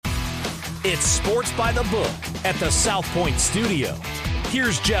It's Sports by the Book at the South Point Studio.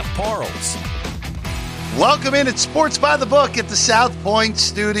 Here's Jeff Parles. Welcome in at Sports by the Book at the South Point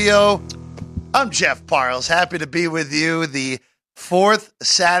Studio. I'm Jeff Parles. Happy to be with you. The fourth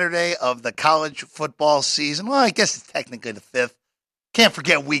Saturday of the college football season. Well, I guess it's technically the fifth. Can't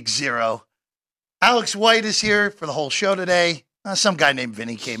forget week 0. Alex White is here for the whole show today. Some guy named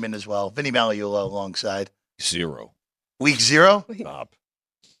Vinny came in as well. Vinny Magliulo alongside. 0. Week 0? Stop.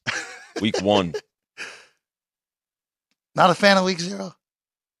 Week 1. Not a fan of week 0?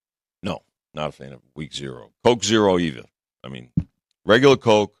 No, not a fan of week 0. Coke 0 either. I mean, regular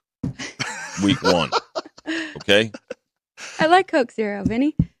Coke, week 1. Okay? I like Coke Zero,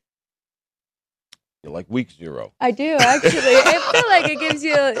 Vinny. You like week 0. I do, actually. I feel like it gives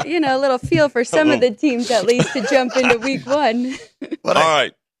you, a little feel for some of the teams, at least, to jump into week 1. All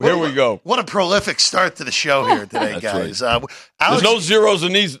right. Here we go. What a prolific start to the show here today, guys. Right. There's no zeros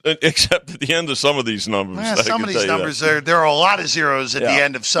in these except at the end of some of these numbers. Yeah, some of these numbers, there are a lot of zeros at the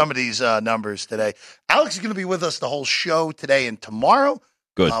end of some of these numbers today. Alex is going to be with us the whole show today and tomorrow.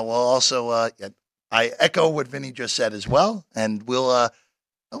 Good. We'll also, I echo what Vinny just said as well, and we'll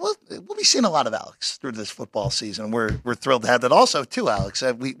be seeing a lot of Alex through this football season. We're thrilled to have that. Also, too, Alex,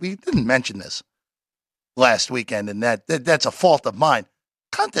 we didn't mention this last weekend, and that's a fault of mine.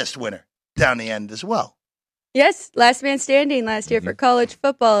 Contest winner down the end as well. Yes, last man standing last year for college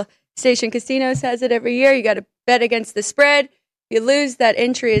football. Station Casinos has it every year. You got to bet against the spread. If you lose, that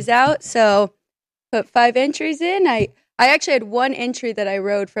entry is out. So put 5 entries in. I actually had 1 entry that I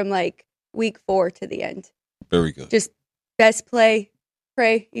rode from like week 4 to the end. Very good. Just best pray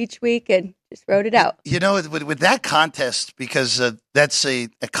each week and just wrote it out. With that contest, because that's a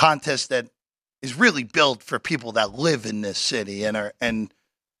contest that is really built for people that live in this city and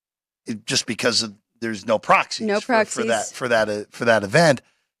just because there's no proxies, for that event.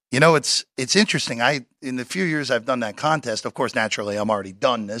 It's interesting. In the few years I've done that contest, of course, naturally I'm already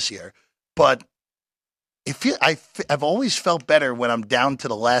done this year, but I've always felt better when I'm down to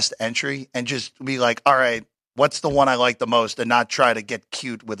the last entry and just be like, all right, what's the one I like the most, and not try to get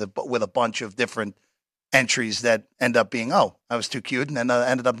cute with a bunch of different entries that end up being, I was too cute, and then I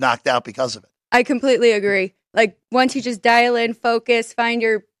ended up knocked out because of it. I completely agree. Like once you just dial in, focus, find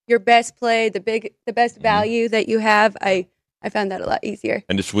your best play, the best value that you have, I found that a lot easier.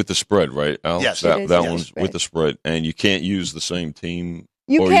 And it's with the spread, right, Alex? Yes. That one's with the spread. And you can't use the same team.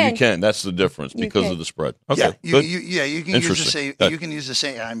 You can. That's the difference because of the spread. Okay. Yeah, you can use the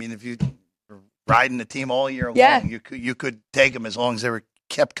same. I mean, if you were riding the team all year long, you could take them as long as they were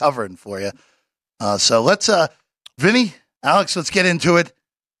kept covering for you. So let's, Vinny, Alex, let's get into it.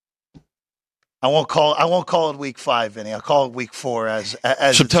 I won't call it week 5, Vinny. I'll call it week 4 as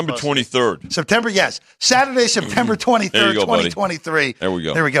September 23rd. September, yes. Saturday, September 23rd, 2023. There we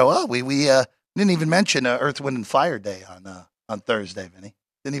go. There we go. Oh, we didn't even mention Earth, Wind, and Fire Day on Thursday, Vinny.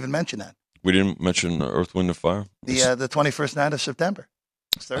 Didn't even mention that. We didn't mention Earth, Wind, and Fire? The 21st night of September.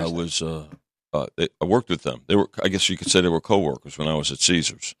 It's Thursday. I worked with them. I guess you could say they were coworkers when I was at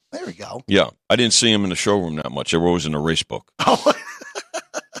Caesars. There we go. Yeah. I didn't see them in the showroom that much. They were always in the race book. Oh,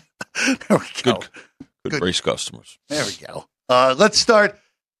 there we go. Good race customers. There we go. Let's start.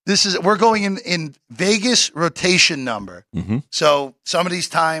 We're going in Vegas rotation number. Mm-hmm. So some of these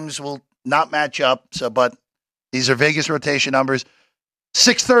times will not match up. But these are Vegas rotation numbers.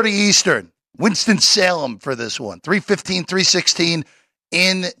 6:30 Eastern. Winston-Salem for this one. 3:15, 3:16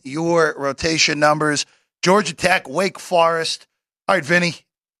 in your rotation numbers. Georgia Tech, Wake Forest. All right, Vinny.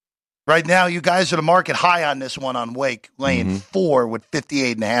 Right now, you guys are the market high on this one on Wake, laying 4 with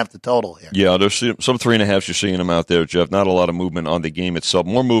 58.5 the total here. Yeah, there's some 3.5s. You're seeing them out there, Jeff. Not a lot of movement on the game itself.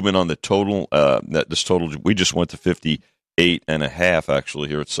 More movement on the total. This total, we just went to 58.5 actually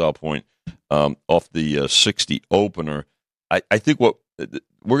here at South Point off the 60 opener. I think we're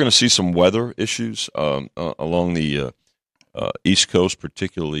going to see some weather issues along the East Coast,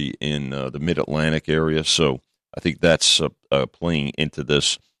 particularly in the Mid-Atlantic area. So I think that's playing into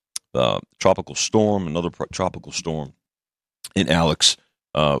this. Tropical storm, another tropical storm in Alex.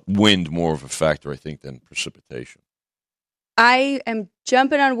 Wind more of a factor, I think, than precipitation. I am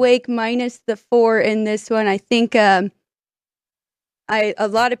jumping on Wake minus the 4 in this one. I think a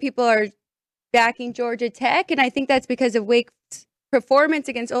lot of people are backing Georgia Tech, and I think that's because of Wake's performance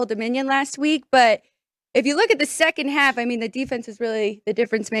against Old Dominion last week. But if you look at the second half, I mean, the defense is really the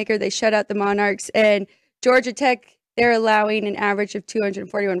difference maker. They shut out the Monarchs, and Georgia Tech, they're allowing an average of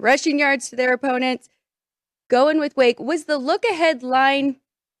 241 rushing yards to their opponents. Going with Wake, was the look-ahead line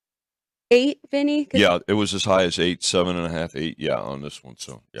 8, Vinny? Yeah, it was as high as 8, 7.5, 8. Yeah, on this one.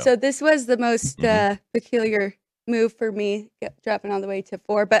 So, yeah. So this was the most peculiar move for me, dropping all the way to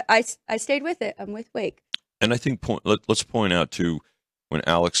 4. But I stayed with it. I'm with Wake. And I think let's point out too, when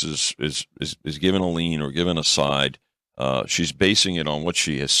Alex is given a lean or given a side, she's basing it on what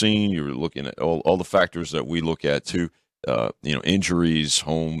she has seen. You're looking at all the factors that we look at too. Injuries,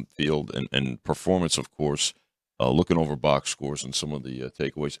 home field, and performance, of course. Looking over box scores and some of the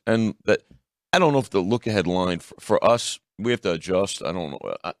takeaways, and that I don't know if the look ahead line for us, we have to adjust. I don't know.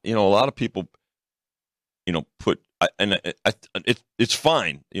 A lot of people, it's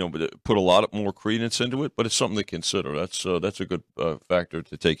fine, but put a lot more credence into it. But it's something to consider. That's a good factor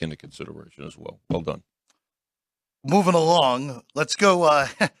to take into consideration as well. Well done. Moving along, let's go.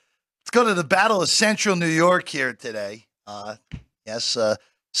 Let's go to the Battle of Central New York here today. Yes,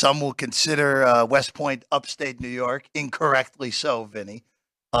 some will consider West Point upstate New York. Incorrectly so, Vinny.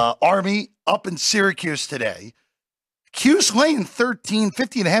 Army up in Syracuse today. Cuse laying 13,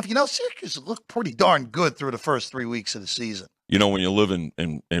 50.5. Syracuse looked pretty darn good through the first 3 weeks of the season. When you live in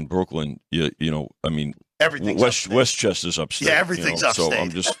Brooklyn, everything's Westchester's upstate. Yeah, everything's upstate. So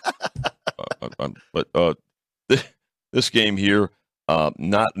I'm just, but this game here,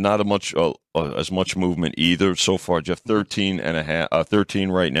 not as much movement either so far. Jeff, 13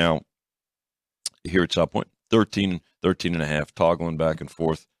 right now here at South Point. 13.5, toggling back and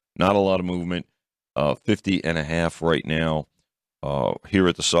forth. Not a lot of movement. 50.5 right now here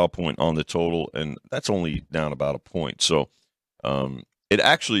at the South Point on the total, and that's only down about a point. So it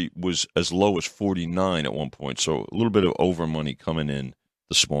actually was as low as 49 at one point. So a little bit of over money coming in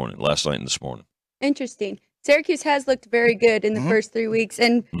last night and this morning. Interesting. Syracuse has looked very good in the first 3 weeks.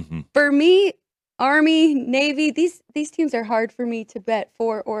 And for me, Army, Navy, these teams are hard for me to bet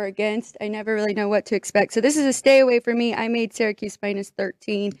for or against. I never really know what to expect. So this is a stay away for me. I made Syracuse minus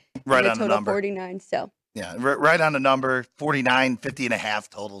 13. Right on total the number. 49. So yeah, right on the number, 49, 50.5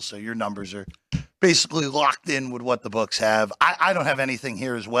 total. So your numbers are basically locked in with what the books have. I don't have anything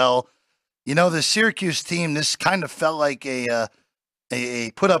here as well. The Syracuse team, this kind of felt like a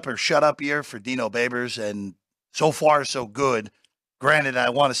put up or shut up year for Dino Babers, and so far so good. Granted, I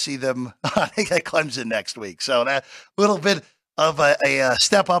want to see them at Clemson next week, so that little bit of a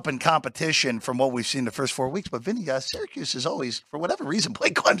step up in competition from what we've seen the first 4 weeks. But Vinny, Syracuse is always, for whatever reason, play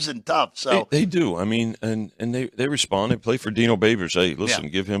Clemson tough. So they do. I mean, and they respond. They play for Dino Babers. Hey, listen,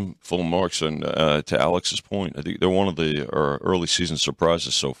 give him full marks. And to Alex's point, I think they're one of the early season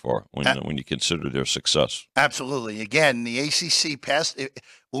surprises so far when you consider their success. Absolutely. Again, the ACC passed.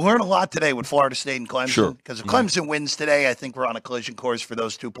 We'll learn a lot today with Florida State and Clemson, because if Clemson wins today, I think we're on a collision course for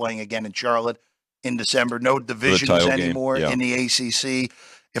those two playing again in Charlotte in December. No divisions anymore in the ACC.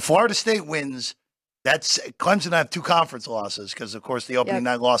 If Florida State wins, that's Clemson have 2 conference losses because, of course, the opening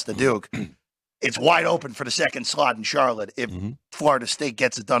night loss to Duke. It's wide open for the second slot in Charlotte if Florida State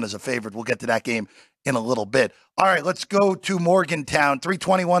gets it done as a favorite. We'll get to that game in a little bit. All right, let's go to Morgantown.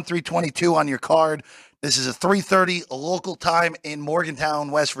 321, 322 on your card. This is a 3:30 local time in Morgantown,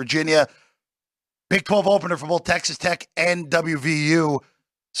 West Virginia. Big 12 opener for both Texas Tech and WVU.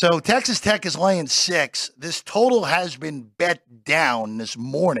 So Texas Tech is laying 6. This total has been bet down this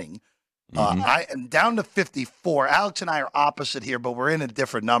morning. I am down to 54. Alex and I are opposite here, but we're in at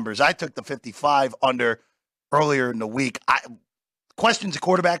different numbers. I took the 55 under earlier in the week. Questions a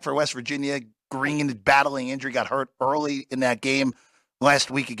quarterback for West Virginia. Green, battling injury, got hurt early in that game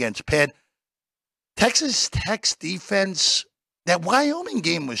last week against Pitt. Texas Tech's defense, that Wyoming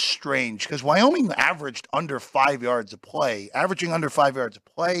game was strange because Wyoming averaged under 5 yards of play. Averaging under 5 yards of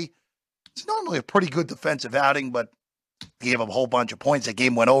play, it's normally a pretty good defensive outing, but gave up a whole bunch of points. That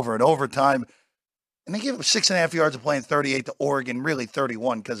game went over in overtime. And they gave up 6.5 yards of play in 38 to Oregon, really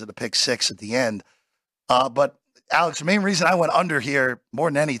 31 because of the pick 6 at the end. But, Alex, the main reason I went under here more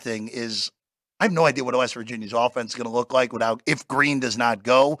than anything is I have no idea what West Virginia's offense is going to look like if Green does not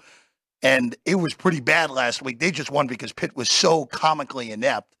go. And it was pretty bad last week. They just won because Pitt was so comically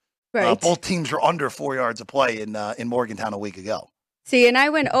inept. Right. Both teams were under 4 yards of play in Morgantown a week ago. See, and I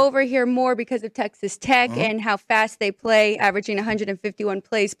went over here more because of Texas Tech and how fast they play, averaging 151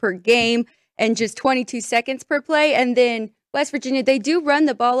 plays per game and just 22 seconds per play. And then West Virginia, they do run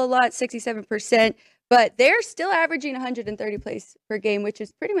the ball a lot, 67%, but they're still averaging 130 plays per game, which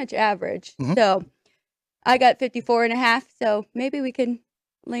is pretty much average. So I got 54.5, so maybe we can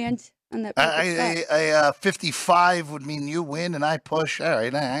land on that. 55 would mean you win and I push. All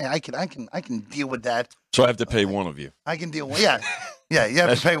right, I can deal with that. So I have to pay one of you. I can deal with you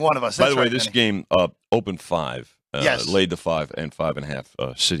have to pay one of us. By the way, this game opened 5. Laid the 5 and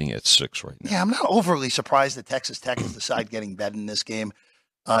 5.5, sitting at 6 right now. Yeah, I'm not overly surprised that Texas Tech is the side getting bet in this game.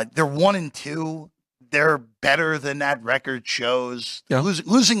 They're 1-2. they're better than that record shows. Yeah.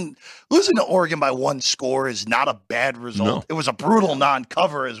 Losing to Oregon by 1 score is not a bad result. No. It was a brutal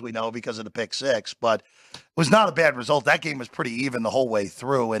non-cover, as we know, because of the pick 6, but it was not a bad result. That game was pretty even the whole way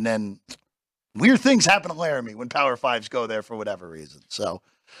through, and then weird things happen to Laramie when Power 5s go there for whatever reason. So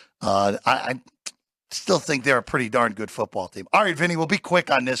I still think they're a pretty darn good football team. All right, Vinny, we'll be quick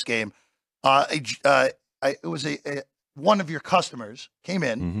on this game. It was one of your customers came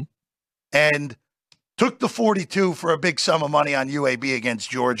in and took the 42 for a big sum of money on UAB against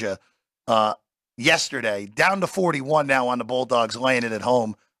Georgia yesterday, down to 41 now on the Bulldogs, laying it at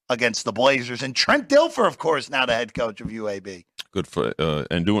home against the Blazers. And Trent Dilfer, of course, now the head coach of UAB. Good for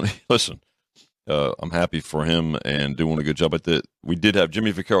and doing. Listen, I'm happy for him and doing a good job. But we did have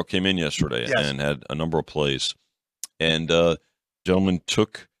Jimmy Vaccaro came in yesterday and had a number of plays, and gentleman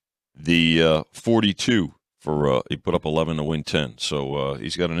took the 42 for he put up 11 to win 10. So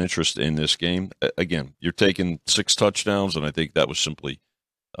he's got an interest in this game. Again, you're taking 6 touchdowns, and I think that was simply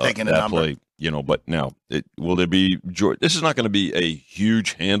taking that a number. play. But now will there be? This is not going to be a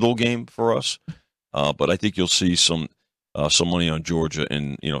huge handle game for us, but I think you'll see some money on Georgia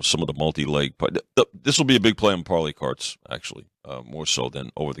and some of the multi-leg. This will be a big play on parlay cards, actually, more so than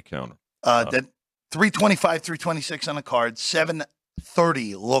over the counter. That 325, 326 on the card,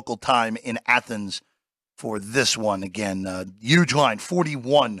 7:30 local time in Athens for this one. Again, huge line,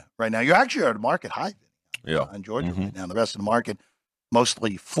 41 right now. You're actually at a market high on Georgia right now. The rest of the market,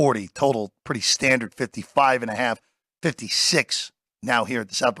 mostly 40. Total, pretty standard, 55.5, 56 now here at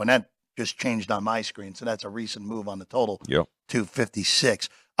the South Point. That just changed on my screen, so that's a recent move on the total to 56.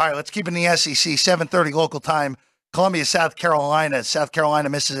 All right, let's keep in the SEC, 7:30 local time, Columbia, South Carolina,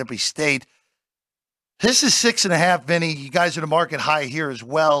 Mississippi State. This is 6.5, Vinny. You guys are the market high here as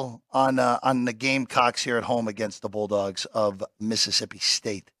well on the Gamecocks here at home against the Bulldogs of Mississippi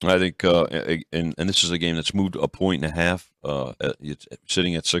State. I think, and this is a game that's moved 1.5 points. It's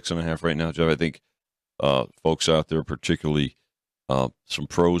sitting at 6.5 right now, Jeff. I think folks out there, particularly some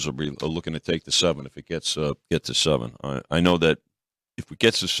pros, are looking to take the 7 if it gets to 7. I know that if it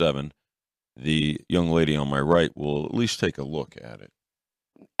gets to 7, the young lady on my right will at least take a look at it.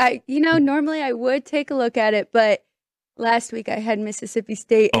 Normally I would take a look at it, but last week I had Mississippi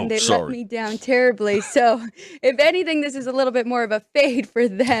State and they let me down terribly. So if anything, this is a little bit more of a fade for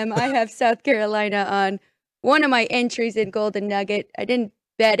them. I have South Carolina on one of my entries in Golden Nugget. I didn't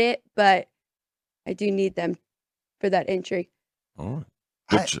bet it, but I do need them for that entry. All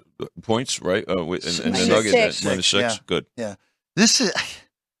right. Good points, right? And the Nugget, -6. Yeah. Good. Yeah.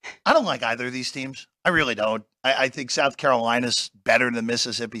 I don't like either of these teams. I really don't. I think South Carolina's better than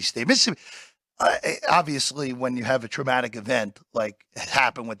Mississippi State. Obviously, when you have a traumatic event like it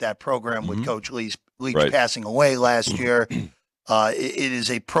happened with that program with Coach Leach passing away last year, it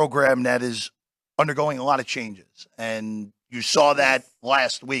is a program that is undergoing a lot of changes. And you saw that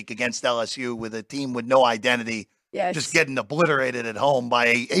last week against LSU with a team with no identity, just getting obliterated at home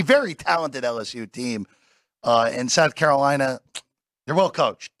by a very talented LSU team. And South Carolina, they're well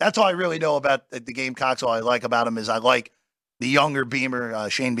coached. That's all I really know about the Gamecocks. All I like about them is I like the younger Beamer,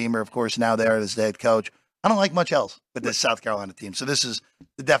 Shane Beamer, of course, now there as the head coach. I don't like much else with this South Carolina team. So this is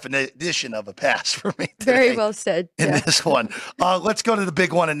the definition of a pass for me today. Very well said. In this one. Let's go to the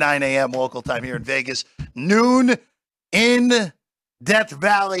big one at 9 a.m. local time here in Vegas. Noon in Death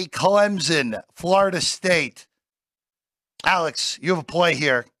Valley, Clemson, Florida State. Alex, you have a play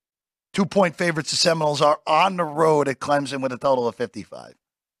here. 2-point favorites. The Seminoles are on the road at Clemson with a total of 55.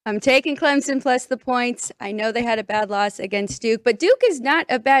 I'm taking Clemson plus the points. I know they had a bad loss against Duke, but Duke is not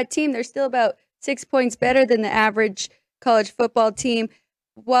a bad team. They're still about 6 points better than the average college football team.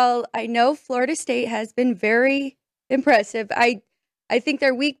 While I know Florida State has been very impressive, I think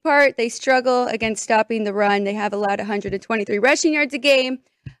their weak part, they struggle against stopping the run. They have allowed 123 rushing yards a game.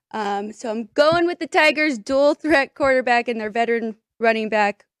 So I'm going with the Tigers, dual threat quarterback and their veteran running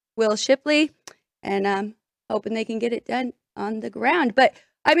back, Will Shipley, and I'm hoping they can get it done on the ground. But,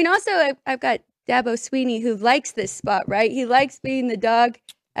 I mean, also I've got Dabo Sweeney, who likes this spot, right? He likes being the dog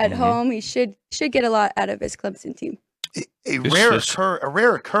at home. He should get a lot out of his Clemson team. A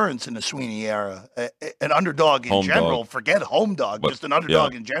rare occurrence in the Sweeney era. An underdog in general. Forget home dog, just an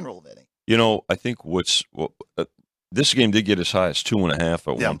underdog in general, Vinny. I think this game did get as high as 2.5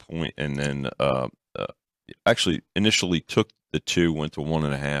 at one point, and then actually initially took the 2, went to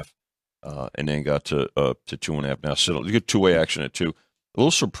 1.5, and then got to 2.5. Now, so you get two-way action at 2. A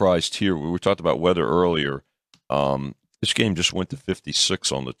little surprised here. We talked about weather earlier. This game just went to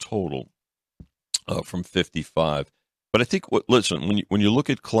 56 on the total from 55. But I think when you look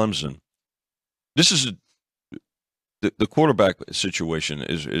at Clemson, this is the quarterback situation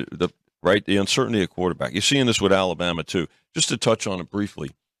is right? The uncertainty at quarterback. You're seeing this with Alabama too. Just to touch on it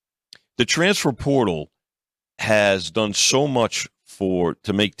briefly, the transfer portal has done so much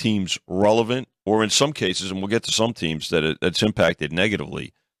to make teams relevant, or in some cases, and we'll get to some teams that it's impacted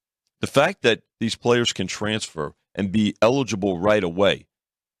negatively. The fact that these players can transfer and be eligible right away,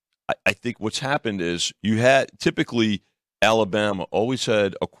 I think what's happened is you had typically Alabama always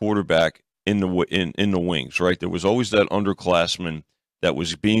had a quarterback in the wings, right? There was always that underclassman that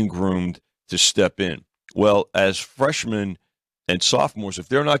was being groomed to step in. Well, as freshmen and sophomores, if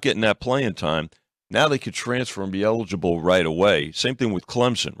they're not getting that playing time, now they could transfer and be eligible right away. Same thing with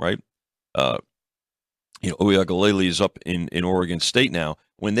Clemson, right? Uiagalelei is up in Oregon State now.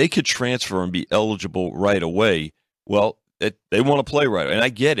 When they could transfer and be eligible right away, well, they want to play right away. And I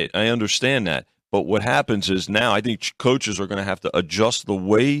get it. I understand that. But what happens is now I think coaches are going to have to adjust the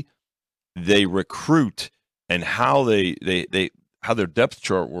way they recruit and how how their depth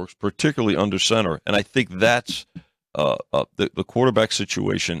chart works, particularly under center. And I think that's the quarterback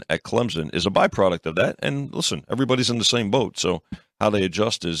situation at Clemson is a byproduct of that. And listen, everybody's in the same boat, so how they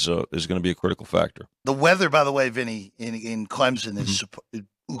adjust is going to be a critical factor. The weather, by the way, Vinny, in Clemson is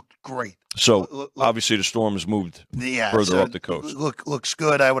great. So obviously the storm has moved further up the coast. Looks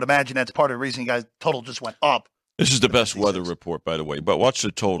good. I would imagine that's part of the reason you guys total just went up. This is the best weather report, by the way. But watch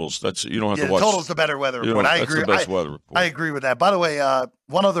the totals. You don't have to watch. The total's the better weather report. I agree. That's the best weather report. I agree with that. By the way,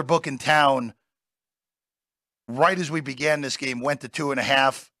 one other book in town, right as we began this game, went to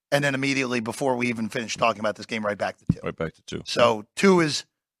 2.5, and then immediately before we even finished talking about this game, right back to 2. Right back to 2. So 2's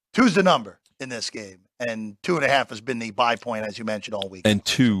the number in this game, and 2.5 has been the buy point, as you mentioned, all week. And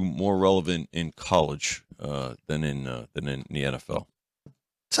 2 more relevant in college than in the NFL.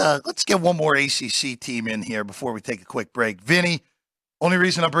 Let's get one more ACC team in here before we take a quick break. Vinny, only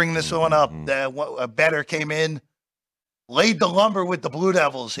reason I'm bringing this one up, a bettor came in, laid the lumber with the Blue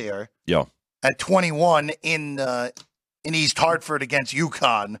Devils here. Yeah. At 21 in East Hartford against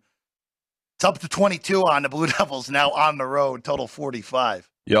UConn. It's up to 22 on the Blue Devils now on the road, total 45.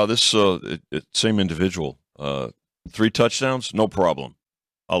 Yeah, this same individual. 3 touchdowns, no problem.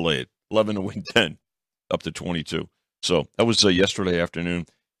 I'll lay it. 11 to win 10, up to 22. So that was yesterday afternoon,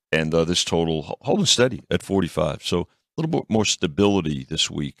 and this total holding steady at 45. So a little bit more stability this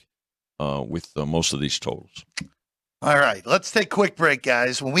week with most of these totals. All right, let's take a quick break,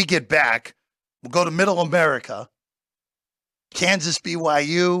 guys. When we get back, we'll go to Middle America, Kansas,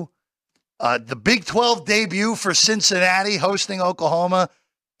 BYU, the Big 12 debut for Cincinnati hosting Oklahoma,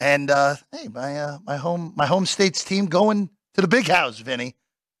 and hey, my home state's team going to the Big House, Vinny,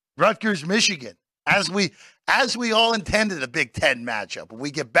 Rutgers, Michigan, as we all intended a Big Ten matchup. When we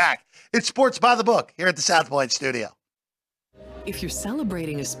get back, it's Sports by the Book here at the South Point Studio. If you're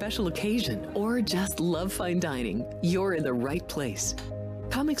celebrating a special occasion or just love fine dining, you're in the right place.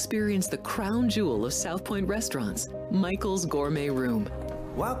 Come experience the crown jewel of South Point restaurants, Michael's Gourmet Room.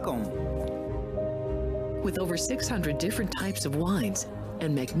 Welcome. With over 600 different types of wines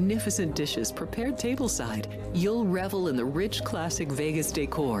and magnificent dishes prepared tableside, you'll revel in the rich classic Vegas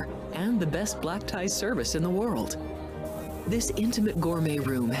decor and the best black tie service in the world. This intimate gourmet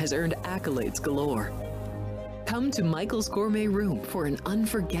room has earned accolades galore. Come to Michael's Gourmet Room for an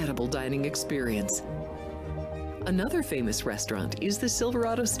unforgettable dining experience. Another famous restaurant is the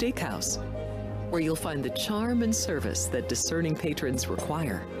Silverado Steakhouse, where you'll find the charm and service that discerning patrons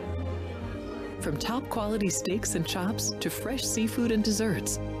require. From top quality steaks and chops to fresh seafood and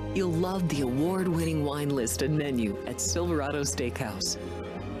desserts, you'll love the award-winning wine list and menu at Silverado Steakhouse.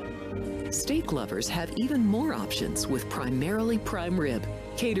 Steak lovers have even more options with primarily prime rib.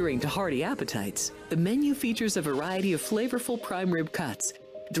 Catering to hearty appetites, the menu features a variety of flavorful prime rib cuts,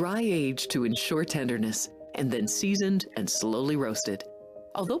 dry-aged to ensure tenderness, and then seasoned and slowly roasted.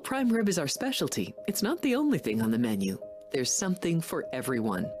 Although prime rib is our specialty, it's not the only thing on the menu. There's something for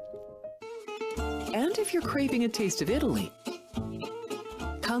everyone. And if you're craving a taste of Italy,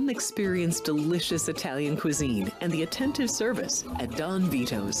 come experience delicious Italian cuisine and the attentive service at Don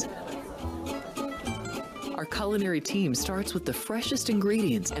Vito's. Our culinary team starts with the freshest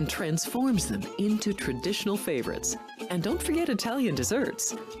ingredients and transforms them into traditional favorites. And don't forget Italian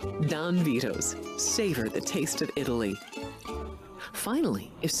desserts. Don Vito's. Savor the taste of Italy.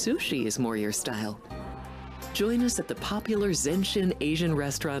 Finally, if sushi is more your style, join us at the popular Zenshin Asian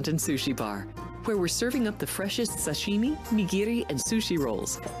restaurant and sushi bar, where we're serving up the freshest sashimi, nigiri, and sushi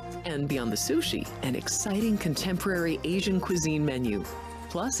rolls. And beyond the sushi, an exciting contemporary Asian cuisine menu,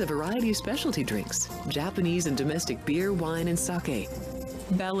 plus a variety of specialty drinks, Japanese and domestic beer, wine, and sake.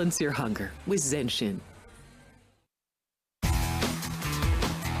 Balance your hunger with Zenshin.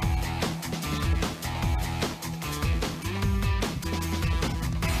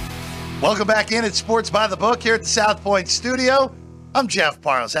 Welcome back in at Sports by the Book here at the South Point studio. I'm Jeff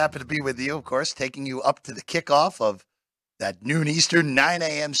Parles. Happy to be with you, of course, taking you up to the kickoff of that noon Eastern, 9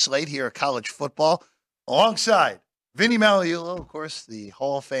 a.m. slate here at college football, alongside Vinny Magliulo, of course, the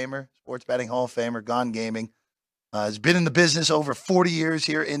Hall of Famer, sports betting Hall of Famer, gone gaming. Has been in the business over 40 years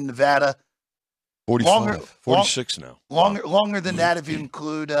here in Nevada. 46 now. Longer than that if you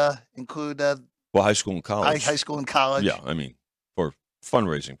include high school and college. High school and college. Yeah, I mean, for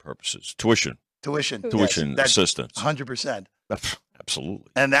fundraising purposes, tuition assistance. 100%. Absolutely.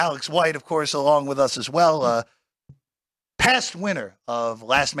 And Alex White, of course, along with us as well. Past winner of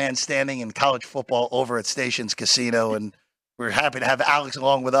Last Man Standing in college football over at Stations Casino. And we're happy to have Alex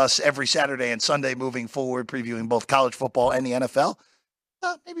along with us every Saturday and Sunday moving forward, previewing both college football and the NFL.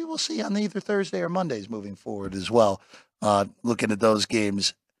 Maybe we'll see on either Thursday or Mondays moving forward as well, looking at those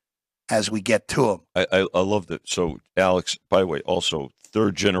games as we get to them. I love that. So, Alex, by the way, also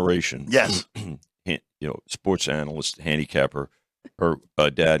third generation. Yes. Sports analyst, handicapper, her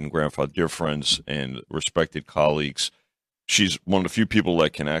dad and grandfather, dear friends and respected colleagues. She's one of the few people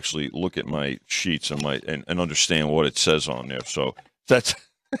that can actually look at my sheets and understand what it says on there. So that's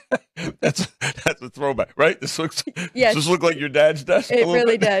that's a throwback, right? This looks yes. Does this look like your dad's desk? It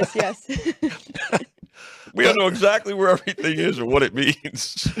really does, yes. We don't know exactly where everything is or what it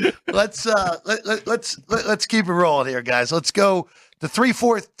means. Let's keep it rolling here, guys. Let's go to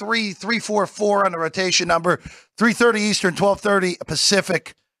 343, 344 on the rotation number, 3:30 Eastern, 12:30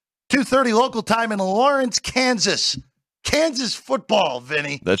 Pacific, 2:30 local time in Lawrence, Kansas. Kansas football,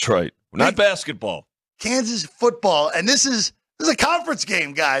 Vinny. That's right. Not basketball. Kansas football, and this is a conference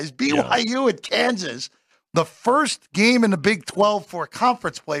game, guys. BYU at Kansas. The first game in the Big 12 for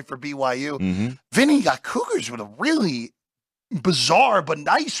conference play for BYU. Mm-hmm. Vinny got Cougars with a really bizarre but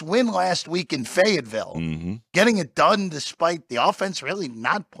nice win last week in Fayetteville. Mm-hmm. Getting it done despite the offense really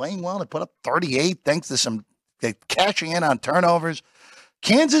not playing well. They put up 38 thanks to some cashing in on turnovers.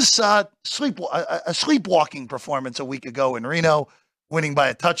 Kansas, a sleepwalking performance a week ago in Reno, winning by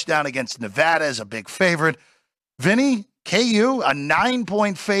a touchdown against Nevada as a big favorite. Vinny, KU, a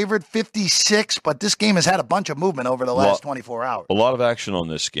 9-point favorite, 56, but this game has had a bunch of movement over the last 24 hours. A lot of action on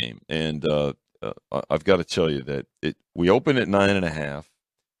this game, and I've got to tell you that we opened at 9.5.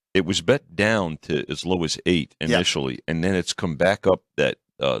 It was bet down to as low as 8 initially, and then it's come back up the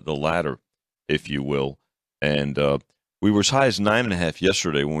ladder, if you will, and we were as high as 9.5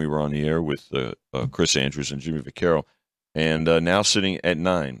 yesterday when we were on the air with Chris Andrews and Jimmy Vaccaro, and now sitting at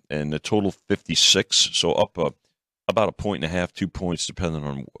 9, and the total 56, so up about a 1.5, 2 points,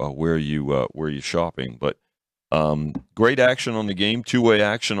 depending on where you're shopping. But great action on the game, two-way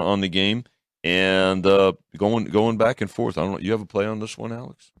action on the game, and going back and forth. I don't know. You have a play on this one,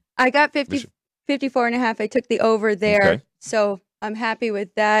 Alex? I got 54.5. I took the over there, so I'm happy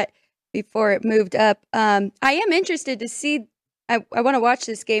with that. Before it moved up, I am interested to see. I want to watch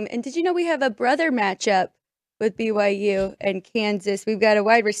this game. And did you know we have a brother matchup with BYU and Kansas? We've got a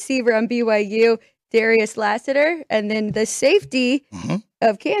wide receiver on BYU, Darius Lassiter, and then the safety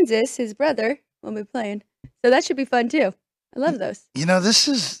of Kansas, his brother, will be playing. So that should be fun too. I love those. You know, this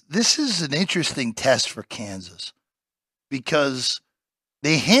is an interesting test for Kansas because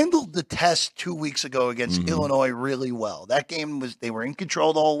they handled the test 2 weeks ago against Illinois really well. That game they were in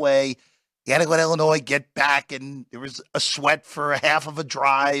control the whole way. You had to let Illinois get back, and there was a sweat for a half of a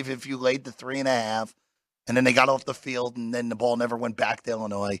drive if you laid the 3.5. And then they got off the field, and then the ball never went back to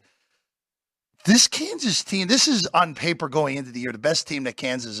Illinois. This Kansas team, this is on paper going into the year, the best team that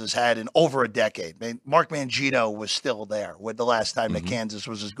Kansas has had in over a decade. I mean, Mark Mangino was still there with the last time that Kansas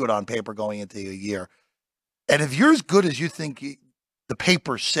was as good on paper going into a year. And if you're as good as you think the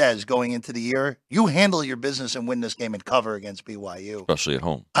paper says going into the year, you handle your business and win this game and cover against BYU. Especially at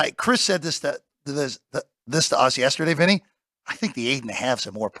home. Chris said this to us yesterday, Vinny. I think the 8.5 is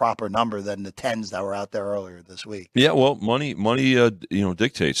a more proper number than the 10s that were out there earlier this week. Yeah, well, money,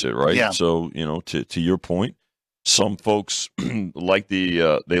 dictates it, right? Yeah. So, to your point, some folks like they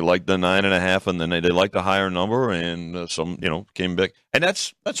like the 9.5, and then they like the higher number, and some, came back, and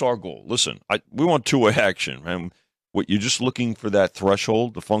that's our goal. Listen, we want two-way action, man. What you're just looking for that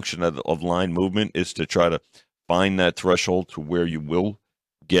threshold. The function of line movement is to try to find that threshold to where you will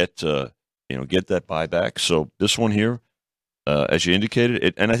get that buyback. So this one here. As you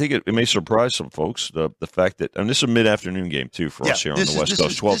indicated, and I think it may surprise some folks, the fact that, and this is a mid-afternoon game, too, for us here on the West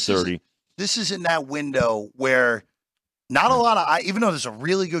Coast, 12:30. This is in that window where not a lot of, even though there's a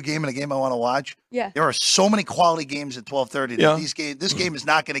really good game and a game I want to watch, there are so many quality games at 12:30 that this game is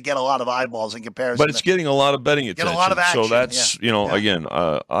not going to get a lot of eyeballs in comparison. But it's getting a lot of betting attention. Get a lot of action. So that's, again,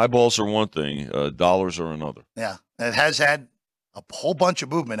 eyeballs are one thing, dollars are another. Yeah, it has had a whole bunch of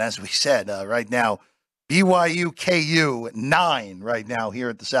movement, as we said. Right now, BYU, KU, 9 right now here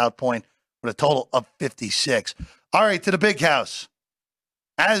at the South Point with a total of 56. All right, to the big house.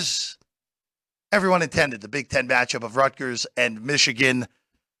 As everyone intended, the Big Ten matchup of Rutgers and Michigan.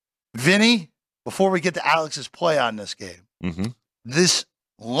 Vinny, before we get to Alex's play on this game, this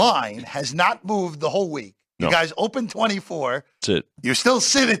line has not moved the whole week. You guys open 24. That's it. You still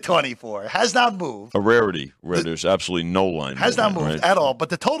sit at 24. Has not moved. A rarity where there's absolutely no line. Has not moved at all, but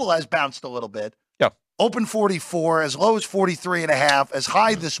the total has bounced a little bit. Yeah. Open 44, as low as 43.5, as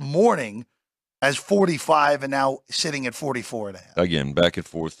high this morning as 45, and now sitting at 44.5. Again, back and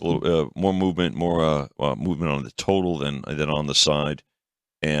forth, a little more movement, more movement on the total than on the side.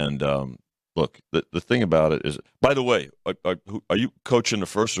 And look, the thing about it is, by the way, are you coaching the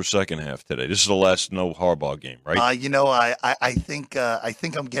first or second half today? This is the last no Harbaugh game, right? I think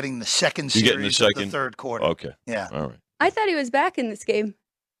I'm getting the second series getting the second? of the third quarter. Okay. Yeah. All right. I thought he was back in this game.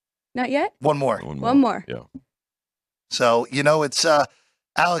 Not yet? One more. One more. Yeah. So, it's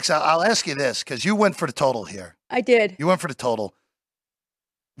Alex, I'll ask you this, because you went for the total here. I did. You went for the total.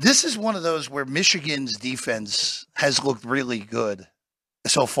 This is one of those where Michigan's defense has looked really good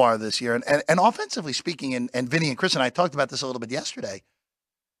so far this year. And offensively speaking, and Vinny and Chris and I talked about this a little bit yesterday,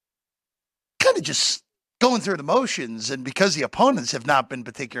 kind of just going through the motions. And because the opponents have not been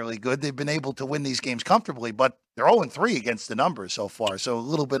particularly good, they've been able to win these games comfortably. But they're 0-3 against the numbers so far. So a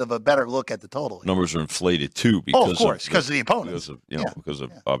little bit of a better look at the total here. Numbers are inflated, too. Because of course, because of the opponents. Because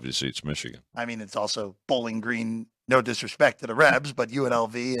of obviously, it's Michigan. I mean, it's also Bowling Green, no disrespect to the Rebs, but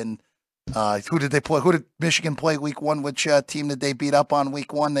UNLV and who did they play? Who did Michigan play week one? Which team did they beat up on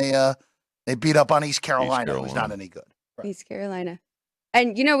week one? They beat up on East Carolina. It was not any good. Right. East Carolina.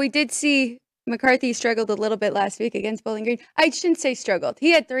 And, we did see McCarthy struggled a little bit last week against Bowling Green. I shouldn't say struggled. He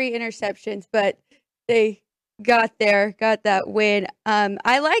had 3 interceptions, but they got that win.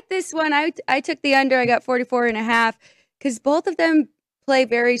 I like this one. I took the under. I got 44.5 because both of them play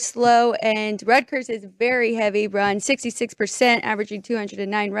very slow, and Rutgers is very heavy run, 66%, averaging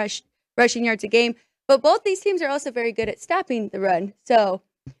 209 rushing yards a game. But both these teams are also very good at stopping the run. So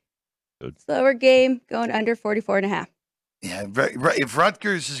slower game, going under 44.5. Yeah, if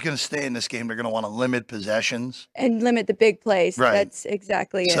Rutgers is going to stay in this game, they're going to want to limit possessions. And limit the big plays. Right. That's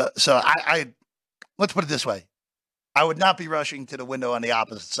exactly it. So I let's put it this way. I would not be rushing to the window on the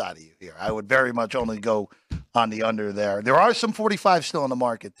opposite side of you here. I would very much only go on the under there. There are some 45 still in the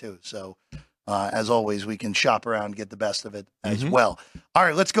market, too. So, as always, we can shop around and get the best of it as well. All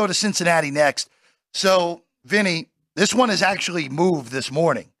right, let's go to Cincinnati next. So, Vinny, this one has actually moved this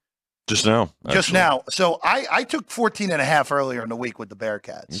morning. Just now. Just now. So I took 14.5 earlier in the week with the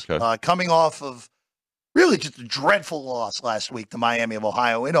Bearcats. Okay. Coming off of really just a dreadful loss last week to Miami of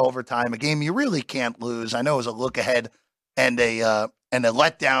Ohio in overtime, a game you really can't lose. I know it was a look ahead and a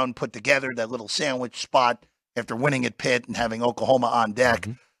letdown put together, that little sandwich spot after winning at Pitt and having Oklahoma on deck.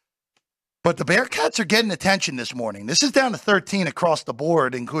 But the Bearcats are getting attention this morning. This is down to 13 across the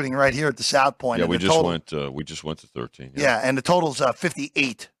board, including right here at the South Point. Yeah, we just went to 13. Yeah, and the total's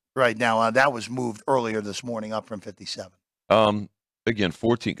 58 right now. That was moved earlier this morning, up from 57. Again,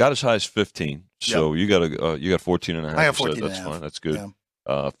 14 got as high as 15. So you got 14.5. I have 14.5. That's fine. That's good.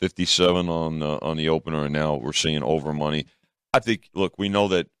 Yeah. 57 on the opener, and now we're seeing over money. I think. Look, we know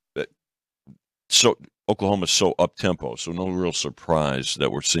that so Oklahoma's so up tempo, so no real surprise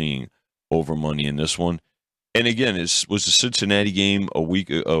that we're seeing over money in this one. And again, was the Cincinnati game a week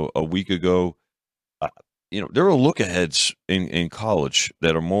ago? There are look-aheads in college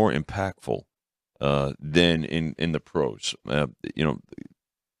that are more impactful than in the pros.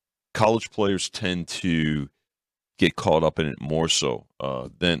 College players tend to get caught up in it more so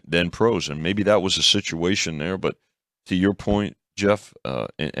than pros, and maybe that was a situation there. But to your point, Jeff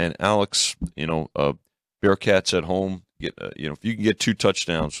and Alex, Bearcats at home, if you can get 2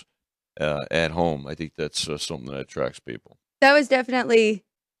 touchdowns at home, I think that's something that attracts people. That was definitely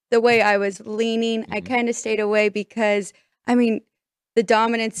the way I was leaning. I kind of stayed away because, the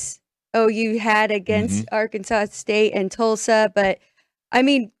dominance OU had against Arkansas State and Tulsa, but,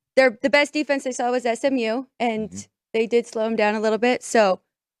 the best defense I saw was SMU, and they did slow them down a little bit, so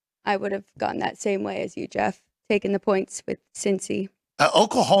I would have gone that same way as you, Jeff, taking the points with Cincy.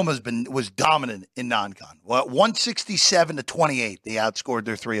 Oklahoma was dominant in non-con. 167-28, they outscored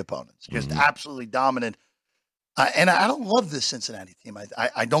their 3 opponents. Just absolutely dominant. And I don't love this Cincinnati team.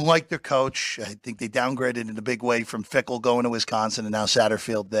 I don't like their coach. I think they downgraded in a big way from Fickle going to Wisconsin and now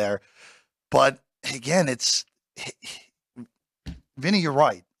Satterfield there. But, again, Vinny, you're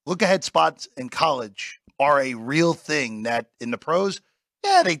right. Look-ahead spots in college are a real thing that in the pros,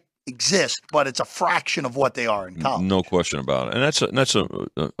 exist, but it's a fraction of what they are in college. No question about it. And that's a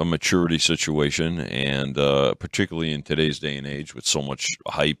maturity situation, and particularly in today's day and age with so much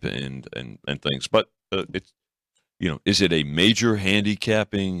hype and things. But it's, is it a major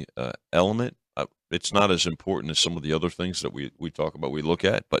handicapping element? It's not as important as some of the other things that we talk about, we look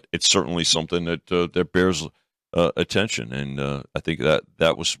at, but it's certainly something that bears attention. And I think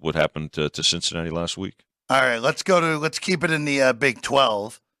that was what happened to Cincinnati last week. All right, let's keep it in the Big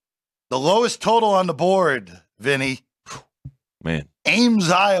 12. The lowest total on the board, Vinny. Man. Ames,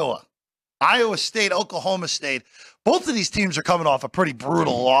 Iowa. Iowa State, Oklahoma State. Both of these teams are coming off of pretty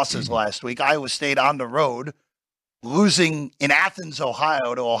brutal losses last week. Iowa State on the road, losing in Athens,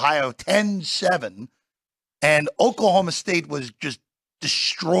 Ohio, to Ohio 10-7. And Oklahoma State was just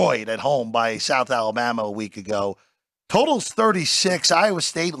destroyed at home by South Alabama a week ago. Total's 36. Iowa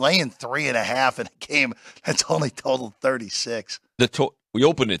State laying 3.5 in a game that's only totaled 36. We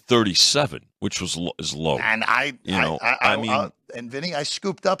opened at 37, which is low. And and Vinny, I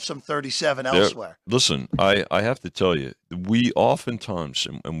scooped up some 37 elsewhere. Listen, I have to tell you, we oftentimes,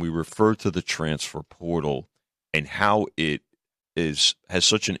 and we refer to the transfer portal and how it has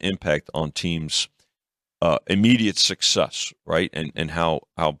such an impact on teams' immediate success, right? And how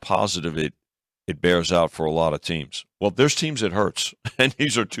positive it bears out for a lot of teams. Well, there's teams it hurts, and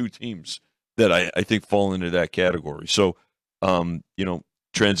these are two teams that I think fall into that category. So,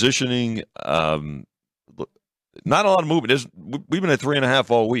 transitioning, not a lot of movement. We've been at 3.5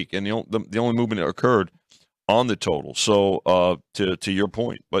 all week, and the only movement that occurred on the total. So, to your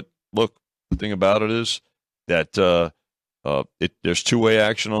point, but look, the thing about it is that there's two-way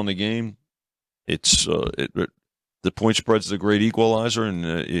action on the game. It's the point spread's the great equalizer,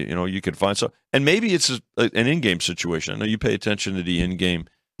 and you can find some. And maybe it's an in-game situation. I know you pay attention to the in-game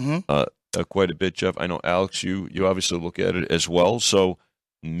quite a bit, Jeff. I know, Alex, you obviously look at it as well. So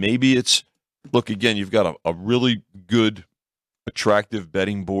maybe it's, look, again, you've got a really good, attractive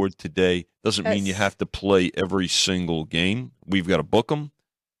betting board today. Doesn't mean you have to play every single game. We've got to book them,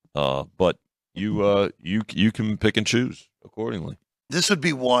 but you can pick and choose accordingly. This would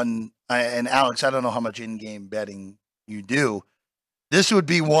be one, and Alex, I don't know how much in-game betting you do. This would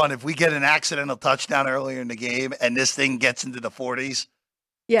be one, if we get an accidental touchdown earlier in the game and this thing gets into the 40s,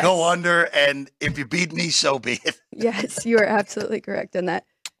 yes. Go under, and if you beat me, so be it. Yes, you are absolutely correct on that.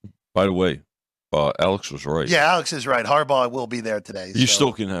 By the way, Alex was right. Yeah, Alex is right. Harbaugh will be there today. You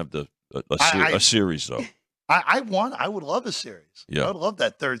still can have a series, though. I would love a series. Yeah. I would love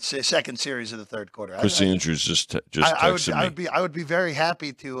that second series of the third quarter. Chris Andrews just texted me. I would be very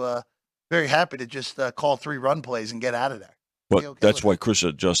happy to just call 3 run plays and get out of there. But that's why Chris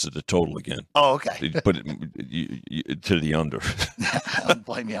adjusted the total again. Oh, okay. Put it to the under. Don't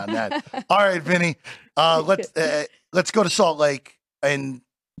blame me on that. All right, Vinny. Let's go to Salt Lake. And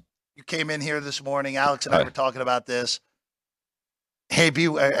you came in here this morning. Alex and I were talking about this. Hey,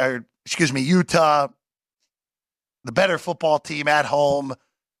 Utah, the better football team at home.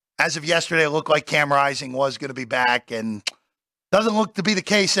 As of yesterday, it looked like Cam Rising was going to be back, and doesn't look to be the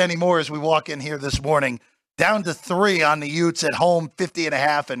case anymore as we walk in here this morning. Down to 3 on the Utes at home,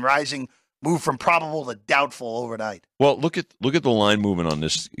 50.5, and Rising moved from probable to doubtful overnight. Well, look at the line movement on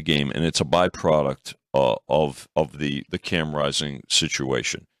this game, and it's a byproduct of the Cam Rising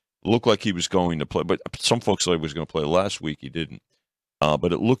situation. It looked like he was going to play, but some folks thought he was going to play last week. He didn't.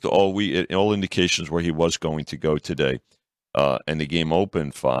 But it looked all indications where he was going to go today. And the game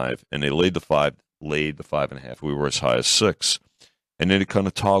opened 5, and they laid the 5.5. We were as high as 6. And then it kind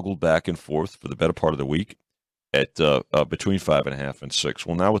of toggled back and forth for the better part of the week at between 5.5 and 6.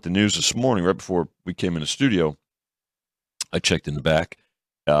 Well, now with the news this morning, right before we came in the studio, I checked in the back,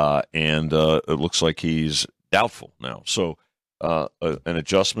 and it looks like he's doubtful now. So an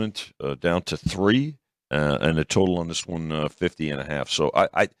adjustment down to 3, and a total on this one 50.5. So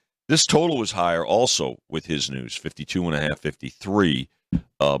this total was higher also with his news, 52.5, 53.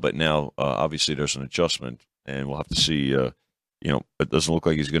 But now obviously there's an adjustment, and we'll have to see. It doesn't look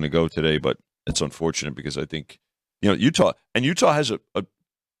like he's going to go today, but it's unfortunate because I think, Utah has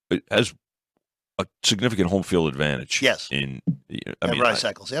has a significant home field advantage. Yes. Rice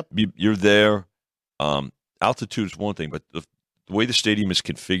Cycles. Yep. You're there. Altitude is one thing, but the way the stadium is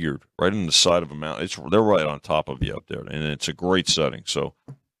configured, right on the side of a mountain, they're right on top of you up there, and it's a great setting. So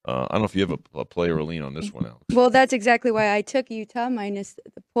I don't know if you have a play or a lean on this one, Alex. Well, that's exactly why I took Utah minus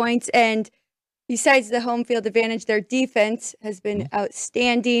the points. And besides the home field advantage, their defense has been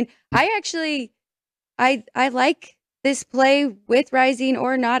outstanding. I like this play with Rising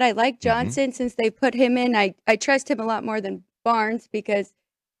or not. I like Johnson since they put him in. I trust him a lot more than Barnes because,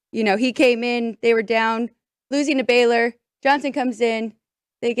 he came in, they were down, losing to Baylor. Johnson comes in,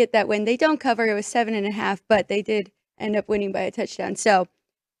 they get that win. They don't cover. It was 7.5, but they did end up winning by a touchdown. So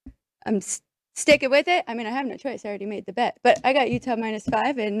I'm sticking with it. I mean, I have no choice. I already made the bet. But I got Utah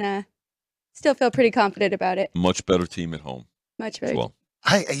 -5 and still feel pretty confident about it. Much better team at home. Much better. Well,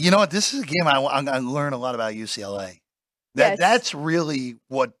 You know what? This is a game I learn a lot about UCLA. That's really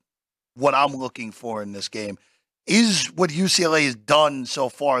what I'm looking for in this game. Is what UCLA has done so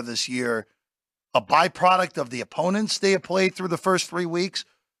far this year a byproduct of the opponents they have played through the first 3 weeks,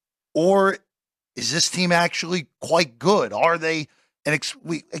 or is this team actually quite good? Are they? And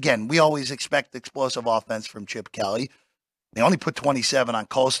we always expect explosive offense from Chip Kelly. They only put 27 on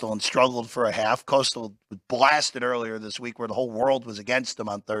Coastal and struggled for a half. Coastal was blasted earlier this week, where the whole world was against them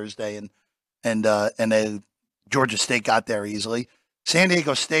on Thursday, and Georgia State got there easily. San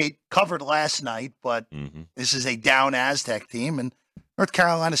Diego State covered last night, but this is a down Aztec team, and North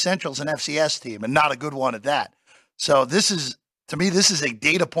Carolina Central's an FCS team, and not a good one at that. So to me, this is a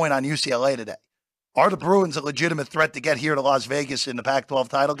data point on UCLA today. Are the Bruins a legitimate threat to get here to Las Vegas in the Pac-12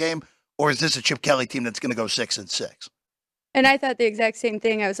 title game, or is this a Chip Kelly team that's going to go 6-6? And I thought the exact same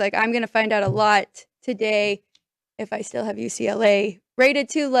thing. I was like, I'm going to find out a lot today if I still have UCLA rated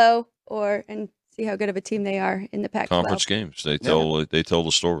too low, and see how good of a team they are in the Pac-12. Conference games. They tell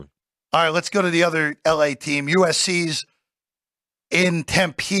the story. All right, let's go to the other LA team. USC's in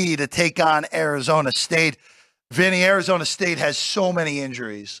Tempe to take on Arizona State. Vinny, Arizona State has so many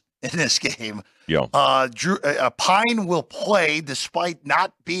injuries in this game. Yeah. Pine will play despite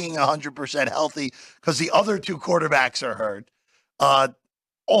not being 100% healthy because the other two quarterbacks are hurt. A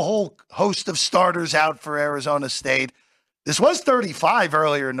whole host of starters out for Arizona State. This was 35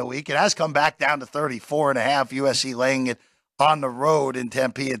 earlier in the week. It has come back down to 34.5. USC laying it on the road in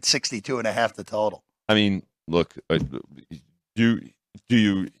Tempe at 62.5 the total. I mean, look, do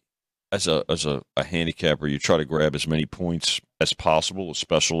you as a handicapper, you try to grab as many points as possible,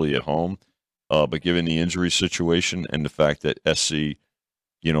 especially at home. But given the injury situation and the fact that SC,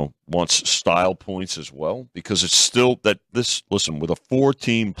 wants style points as well, because it's still that listen, with a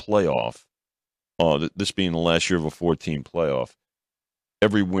 4-team playoff, this being the last year of a 4-team playoff,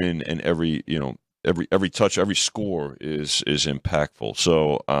 every win and every touch, every score is impactful.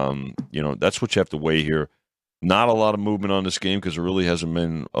 So, that's what you have to weigh here. Not a lot of movement on this game because there really hasn't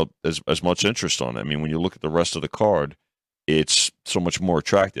been as much interest on it. I mean, when you look at the rest of the card, it's so much more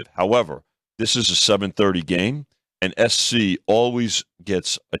attractive. However, this is a 7:30 game, and SC always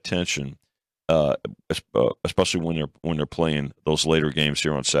gets attention, especially when they're playing those later games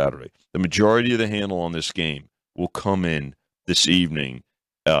here on Saturday. The majority of the handle on this game will come in this evening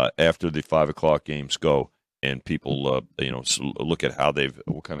after the 5 o'clock games go, and people look at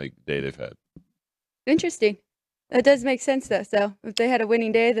what kind of day they've had. Interesting. That does make sense, though. So if they had a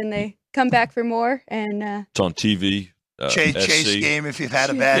winning day, then they come back for more. And it's on TV. Chase game if you've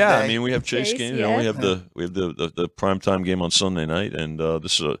had a bad day. Yeah, I mean we have Chase game. Yeah. We have the primetime game on Sunday night, and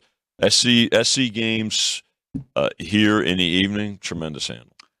this is a SC games here in the evening. Tremendous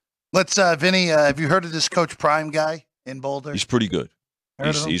handle. Let's Vinny. Have you heard of this Coach Prime guy in Boulder? He's pretty good.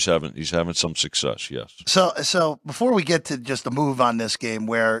 He's having some success. Yes. So before we get to just a move on this game,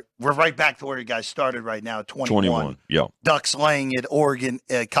 where we're right back to where you guys started right now, 21. Yeah. Ducks laying at Oregon,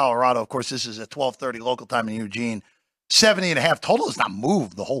 Colorado. Of course, this is at 12:30 local time in Eugene. 70.5 total has not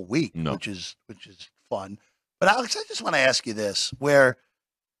moved the whole week, which is fun. But Alex, I just want to ask you this: where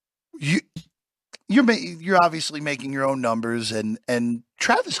you're obviously making your own numbers, and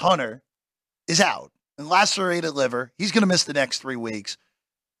Travis Hunter is out and lacerated liver. He's going to miss the next 3 weeks.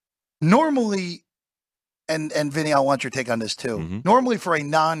 Normally, and Vinny, I want your take on this too. Mm-hmm. Normally, for a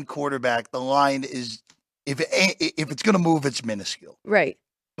non-quarterback, the line is if it's going to move, it's minuscule. right.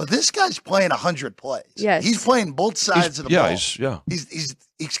 But this guy's playing 100 plays. Yes. He's playing both sides of the ball.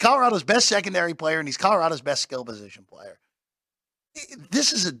 He's Colorado's best secondary player, and he's Colorado's best skill position player.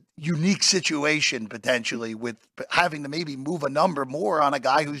 This is a unique situation, potentially, with having to maybe move a number more on a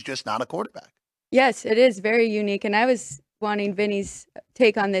guy who's just not a quarterback. Yes, it is very unique. And I was wanting Vinny's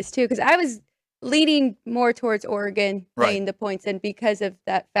take on this, too, because I was leaning more towards Oregon playing the points. And because of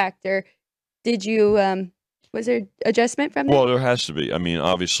that factor, did you was there adjustment from that? Well, there has to be. I mean,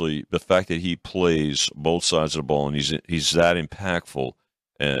 obviously, the fact that he plays both sides of the ball and he's that impactful,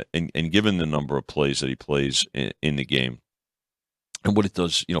 and given the number of plays that he plays in the game, and what it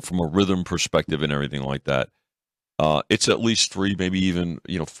does, from a rhythm perspective and everything like that, it's at least 3, maybe even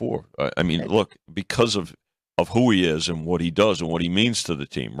 4. I mean, look, because of who he is and what he does and what he means to the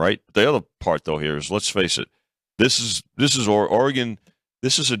team, right? The other part, though, here is, let's face it, this is Oregon.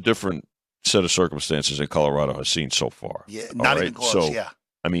 This is a different set of circumstances that Colorado has seen so far. Yeah, not even close. So, yeah.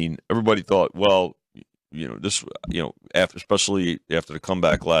 I mean, everybody thought, well, especially after the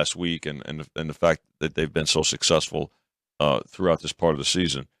comeback last week and the fact that they've been so successful throughout this part of the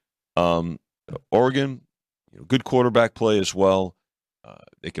season. Oregon, good quarterback play as well.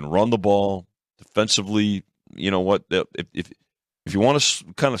 They can run the ball defensively. You know what? If you want to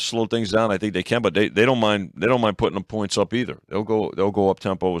kind of slow things down, I think they can. But they don't mind. They don't mind putting the points up either. They'll go up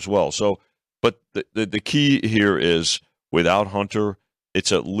tempo as well. So, but the key here is without Hunter,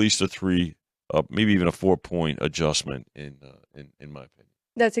 it's at least a 3, maybe even a 4-point adjustment in my opinion.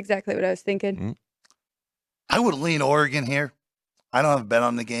 That's exactly what I was thinking. Mm-hmm. I would lean Oregon here. I don't have a bet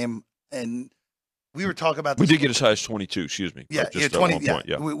on the game, and we were talking about this. We did get as high as 22. Excuse me. Yeah, just 20. At one point,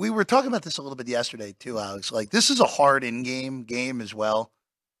 yeah. We were talking about this a little bit yesterday too, Alex. Like, this is a hard in-game game as well.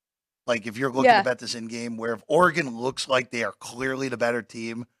 Like, if you're looking to bet this in-game, where if Oregon looks like they are clearly the better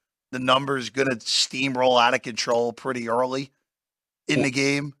team, the number's going to steamroll out of control pretty early in the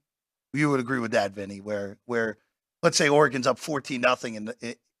game. You would agree with that, Vinny, where let's say Oregon's up 14-0 and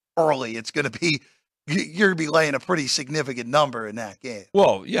early, it's going to be you're going to be laying a pretty significant number in that game.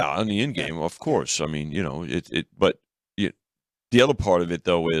 Well, yeah, on the in game, of course. I mean, but the other part of it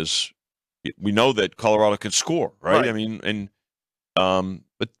though is we know that Colorado can score, right? I mean, and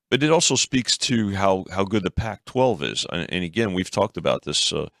but it also speaks to how good the Pac-12 is. And again, we've talked about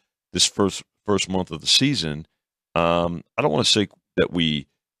this this first month of the season. I don't want to say that we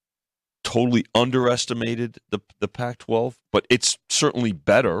totally underestimated the Pac-12, but it's certainly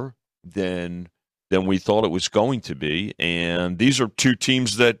better than we thought it was going to be. And these are two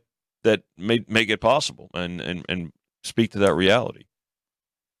teams that make it possible and speak to that reality.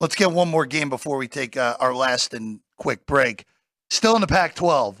 Let's get one more game before we take our last and quick break. Still in the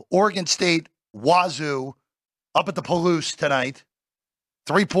Pac-12, Oregon State, Wazoo, up at the Palouse tonight.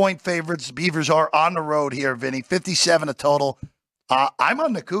 3-point favorites. Beavers are on the road here, Vinny. 57 a total. I'm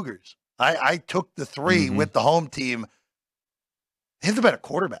on the Cougars. I took the 3 with the home team. They have the better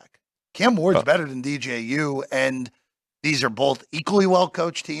quarterback. Cam Ward's better than DJU, and these are both equally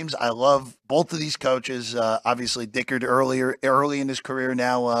well-coached teams. I love both of these coaches. Obviously, Dickard early in his career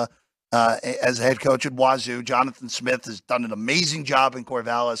now as a head coach at Wazoo. Jonathan Smith has done an amazing job in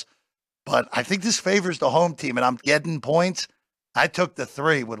Corvallis. But I think this favors the home team, and I'm getting points. I took the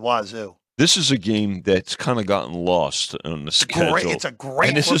 3 with Wazoo. This is a game that's kind of gotten lost on the schedule. It's a great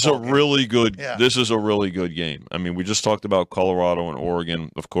and this is a game. Really good. Yeah. This is a really good game. I mean, we just talked about Colorado and Oregon.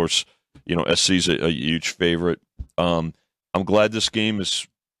 Of course, SC's a huge favorite. I'm glad this game is.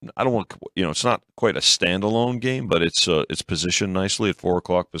 I don't want it's not quite a standalone game, but it's positioned nicely at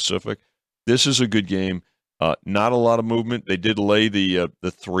 4:00 Pacific. This is a good game. Not a lot of movement. They did lay the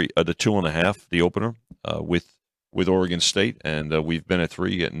 2.5, the opener with Oregon State, and we've been at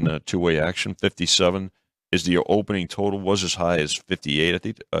 3 getting two-way action. 57 is the opening total. Was as high as 58. I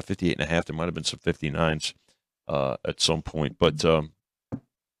think 58.5. There might have been some 59s at some point, but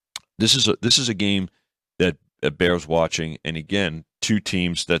this is a game that bears watching. And again, two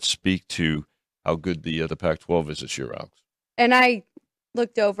teams that speak to how good the Pac-12 is this year, Alex. And I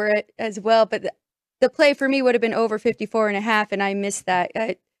looked over it as well, but the play for me would have been over 54.5, and I missed that.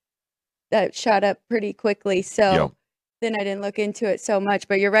 That shot up pretty quickly, so then I didn't look into it so much.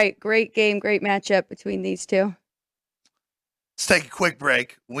 But you're right, great game, great matchup between these two. Let's take a quick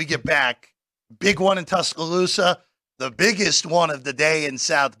break. When we get back, big one in Tuscaloosa, the biggest one of the day in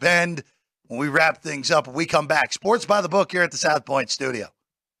South Bend. When we wrap things up, when we come back, Sports by the Book here at the South Point Studio.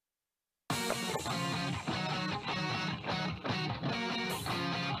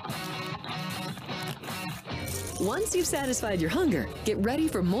 Once you've satisfied your hunger, get ready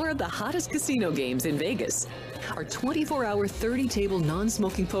for more of the hottest casino games in Vegas. Our 24-hour, 30-table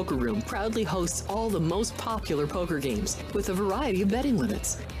non-smoking poker room proudly hosts all the most popular poker games with a variety of betting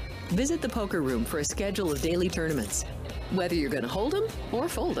limits. Visit the poker room for a schedule of daily tournaments. Whether you're going to hold 'em or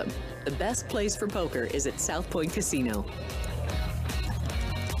fold 'em, the best place for poker is at South Point Casino.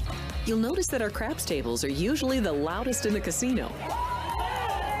 You'll notice that our craps tables are usually the loudest in the casino.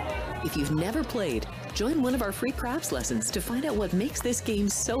 If you've never played, join one of our free craps lessons to find out what makes this game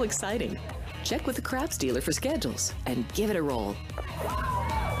so exciting. Check with the craps dealer for schedules and give it a roll.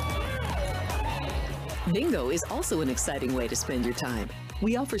 Bingo is also an exciting way to spend your time.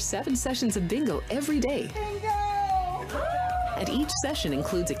 We offer 7 sessions of bingo every day. And each session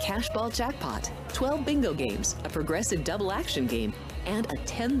includes a cash ball jackpot, 12 bingo games, a progressive double action game, and a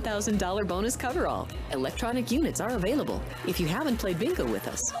 $10,000 bonus coverall. Electronic units are available. If you haven't played bingo with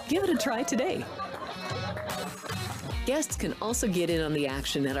us, give it a try today. Guests can also get in on the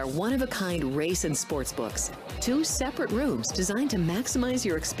action at our one-of-a-kind race and sports books. 2 separate rooms designed to maximize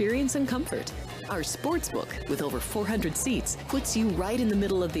your experience and comfort. Our sports book, with over 400 seats, puts you right in the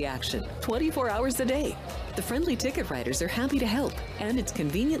middle of the action, 24 hours a day. The friendly ticket writers are happy to help, and it's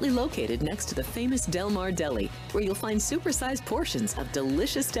conveniently located next to the famous Del Mar Deli, where you'll find supersized portions of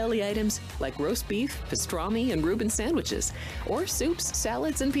delicious deli items like roast beef, pastrami, and Reuben sandwiches, or soups,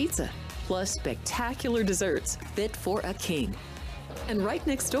 salads, and pizza, plus spectacular desserts fit for a king. And right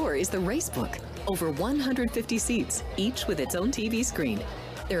next door is the race book, over 150 seats, each with its own TV screen.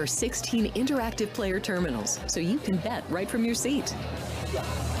 There are 16 interactive player terminals, so you can bet right from your seat.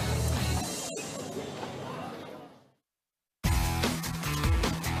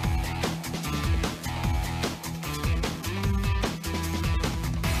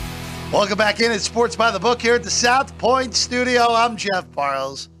 Welcome back in at Sports by the Book here at the South Point Studio. I'm Jeff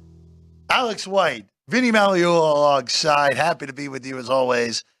Parles. Alex White, Vinny Magliulo alongside. Happy to be with you as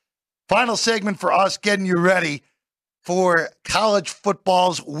always. Final segment for us, getting you ready for college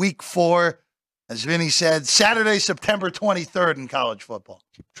football's Week 4. As Vinny said, Saturday, September 23rd in college football.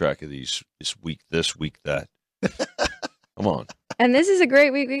 Keep track of these this week, that. Come on. And this is a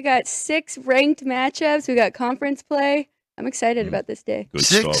great week. We got 6 ranked matchups. We got conference play. I'm excited about this day. Good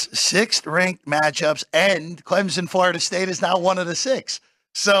stuff. 6 ranked matchups, and Clemson, Florida State is now one of the 6.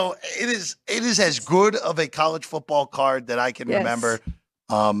 So it is as good of a college football card that I can remember,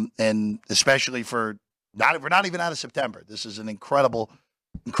 and especially we're not even out of September. This is an incredible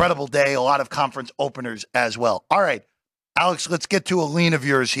day. A lot of conference openers as well. All right, Alex, let's get to a lean of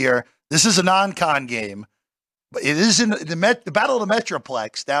yours here. This is a non-con game, but it is in the Battle of the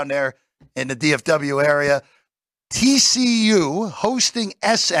Metroplex down there in the DFW area. TCU hosting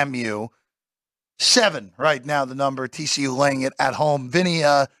SMU. 7 right now, the number. TCU laying it at home. Vinny,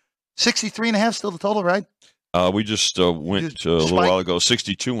 63.5 still the total, right? We just went a little while ago,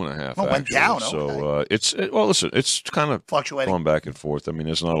 62.5. Oh, went down. So listen, it's kind of fluctuating, going back and forth. I mean,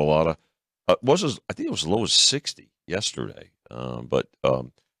 there's not a lot of. I think it was as low as 60 yesterday. But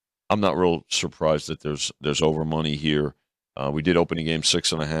I'm not real surprised that there's over money here. We did opening game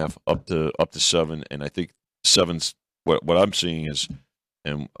 6.5 up to 7, and I think 7's what I'm seeing is,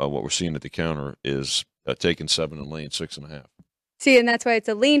 and what we're seeing at the counter is taking 7 and laying 6.5. See, and that's why it's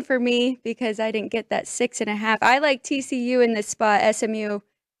a lean for me, because I didn't get that 6.5. I like TCU in this spot. SMU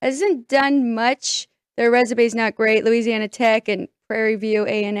hasn't done much. Their resume's not great. Louisiana Tech and Prairie View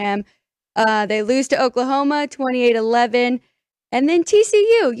A&M. They lose to Oklahoma 28-11. And then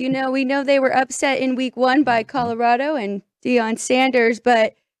TCU, we know they were upset in week 1 by Colorado and Deion Sanders,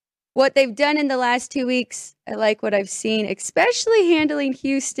 but what they've done in the last 2 weeks, I like what I've seen, especially handling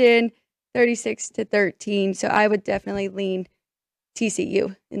Houston 36-13. So I would definitely lean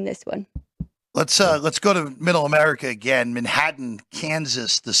TCU in this one. Let's go to Middle America again. Manhattan,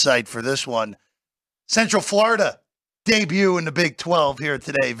 Kansas, the site for this one. Central Florida debut in the Big 12 here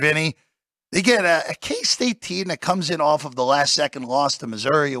today, Vinny. They get a K-State team that comes in off of the last second loss to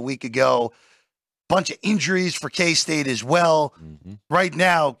Missouri a week ago. Bunch of injuries for K-State as well. Mm-hmm. Right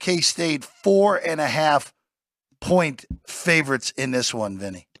now, K-State 4.5 point favorites in this one,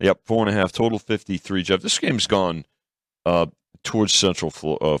 Vinny. Yep, 4.5, total 53. Jeff, this game's gone towards Central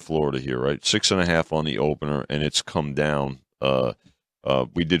Florida here, right? 6.5 on the opener, and it's come down.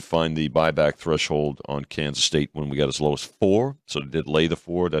 We did find the buyback threshold on Kansas State when we got as low as 4, so it did lay the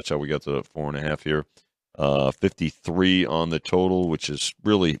 4. That's how we got to 4.5 here. 53 on the total, which is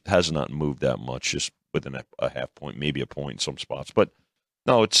really has not moved that much, just within a half point, maybe a point in some spots. But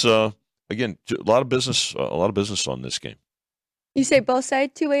no, it's again a lot of business on this game. You say both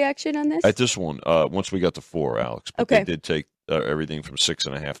sides 2-way action on this? At this one, once we got to 4, Alex, but okay. They did take everything from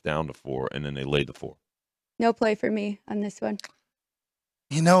 6.5 down to 4, and then they laid the 4. No play for me on this one.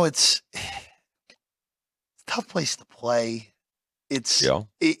 It's a tough place to play. It's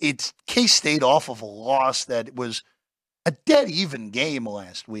K-State off of a loss that was a dead even game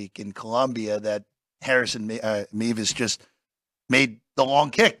last week in Columbia that Harrison Mevis just made the long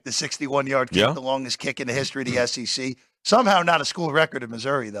kick, the 61-yard kick, the longest kick in the history of the SEC. Somehow not a school record in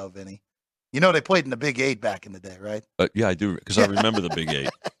Missouri, though, Vinny. They played in the Big 8 back in the day, right? Yeah, I do, because I remember the Big 8.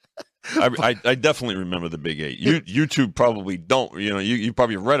 I definitely remember the Big 8. You two probably don't. You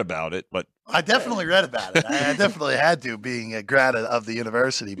probably read about it, but I definitely read about it. I definitely had to, being a grad of the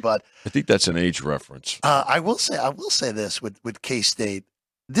university. But I think that's an age reference. I will say this with K-State.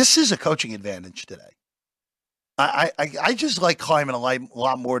 This is a coaching advantage today. I just like Kleiman a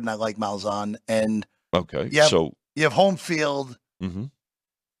lot more than I like Malzahn. And okay, you have home field. Mm-hmm.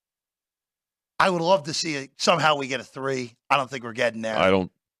 I would love to see somehow we get a 3. I don't think we're getting there. I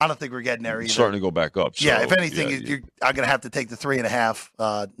don't I don't think we're getting there either. It's starting to go back up. So, yeah, if anything, I'm going to have to take the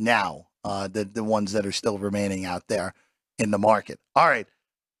 3.5 now, the ones that are still remaining out there in the market. All right,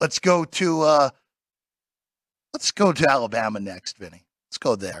 let's go to Alabama next, Vinny. Let's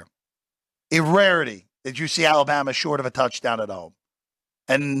go there. A rarity that you see Alabama short of a touchdown at home.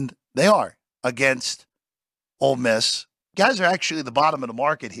 And they are against Ole Miss. Guys are actually the bottom of the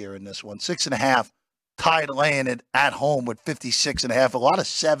market here in this one. 6.5, Tide laying it at home with 56.5. A lot of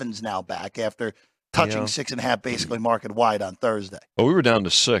sevens now back after touching 6.5 basically market wide on Thursday. Well, we were down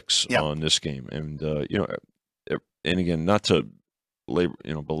to 6 on this game. And, and again, not to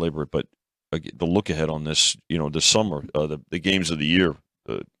belabor it, but the look ahead on this, this summer, the games of the year,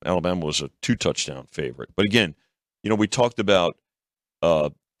 Alabama was a 2-touchdown favorite. But again, we talked about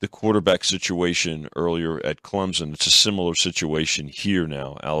the quarterback situation earlier at Clemson. It's a similar situation here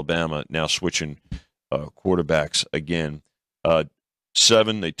now. Alabama now switching quarterbacks again.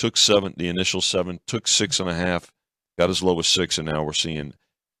 7, they took 7, the initial 7, took 6.5, got as low as 6, and now we're seeing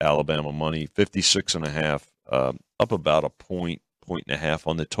Alabama money, 56.5, up about a point and a half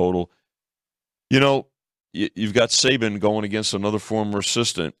on the total. You've got Saban going against another former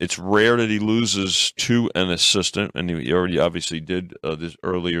assistant. It's rare that he loses to an assistant, and he already obviously did this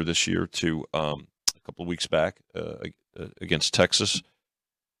earlier this year to a couple of weeks back against Texas.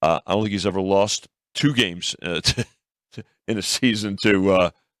 I don't think he's ever lost 2 games in a season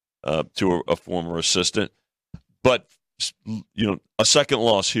to a former assistant. But a second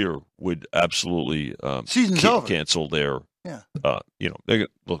loss here would absolutely season's over. Cancel their. Yeah.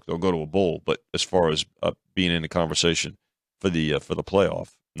 They'll go to a bowl, but as far as being in the conversation for the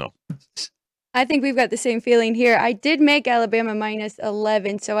playoff, no. I think we've got the same feeling here. I did make Alabama minus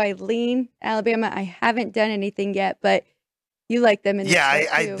 11, so I lean Alabama. I haven't done anything yet, but you like them in this too.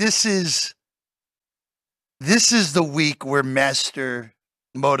 This is the week where master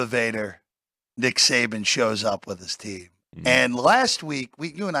motivator Nick Saban shows up with his team. Mm-hmm. And last week,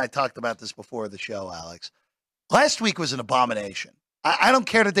 you and I talked about this before the show, Alex. Last week was an abomination. I don't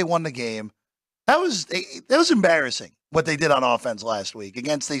care that they won the game. That was embarrassing what they did on offense last week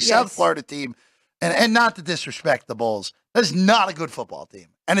against the South Florida team. And not to disrespect the Bulls, that's not a good football team.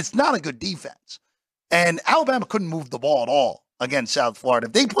 And it's not a good defense. And Alabama couldn't move the ball at all against South Florida.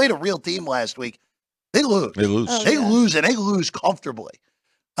 If they played a real team last week, they lose. They lose. Lose, and they lose comfortably.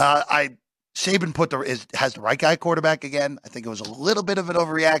 Saban has the right guy quarterback again. I think it was a little bit of an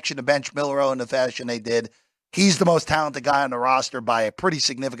overreaction to bench Milroe in the fashion they did. He's the most talented guy on the roster by a pretty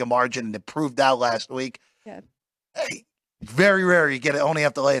significant margin, and it proved out last week. Yeah. Hey, very rare you only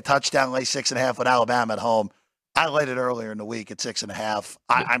have to lay a touchdown, lay 6.5 with Alabama at home. I laid it earlier in the week at 6.5.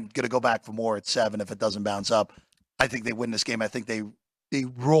 I'm going to go back for more at 7 if it doesn't bounce up. I think they win this game. I think they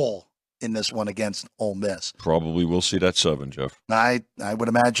roll in this one against Ole Miss. Probably will see that 7, Jeff. I would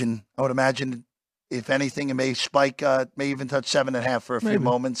imagine. If anything, it may spike, may even touch 7.5 for a few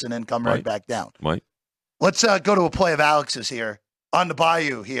moments and then come right back down. Might. Let's go to a play of Alex's here on the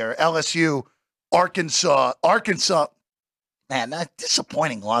Bayou here. LSU, Arkansas. Man, that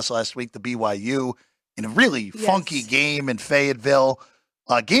disappointing loss last week to BYU in a really funky game in Fayetteville.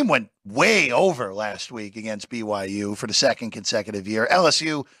 Game went way over last week against BYU for the second consecutive year.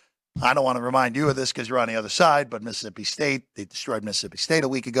 LSU, I don't want to remind you of this because you're on the other side, but Mississippi State, they destroyed Mississippi State a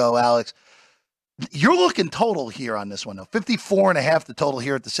week ago, Alex. You're looking total here on this one, though. 54.5 the total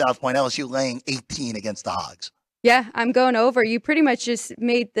here at the South Point. LSU laying 18 against the Hogs. Yeah, I'm going over. You pretty much just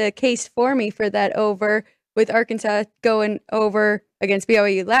made the case for me for that over with Arkansas going over against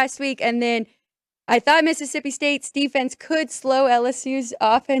BYU last week. And then I thought Mississippi State's defense could slow LSU's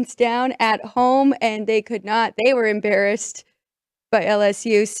offense down at home, and they could not. They were embarrassed by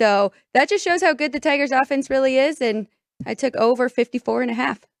LSU. So that just shows how good the Tigers offense really is. And I took over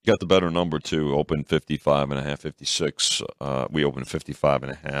 54.5. Got the better number, too. Opened 55.5, 56. We opened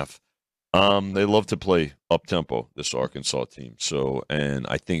 55.5. They love to play up-tempo, this Arkansas team. So, and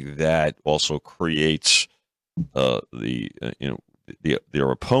I think that also creates their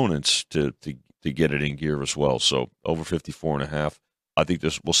opponents to get it in gear as well. So, over 54.5. I think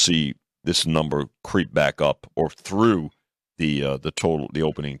we'll see this number creep back up or through the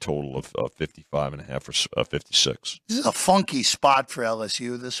opening total of 55.5 or 56. This is a funky spot for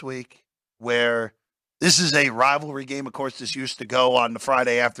LSU this week, where this is a rivalry game. Of course, this used to go on the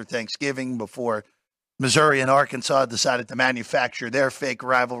Friday after Thanksgiving before Missouri and Arkansas decided to manufacture their fake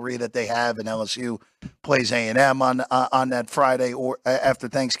rivalry that they have, and LSU plays A&M on that Friday or after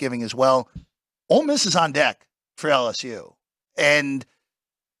Thanksgiving as well. Ole Miss is on deck for LSU, and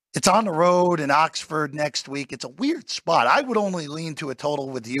it's on the road in Oxford next week. It's a weird spot. I would only lean to a total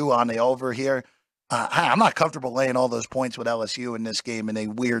with you on the over here. I'm not comfortable laying all those points with LSU in this game in a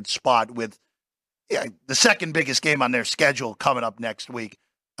weird spot with the second biggest game on their schedule coming up next week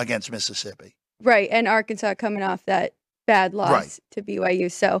against Mississippi. Right, and Arkansas coming off that bad loss to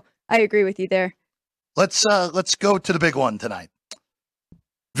BYU. So I agree with you there. Let's go to the big one tonight.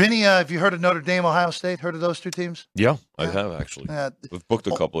 Vinny, have you heard of Notre Dame, Ohio State? Heard of those two teams? Yeah, I have actually. We've booked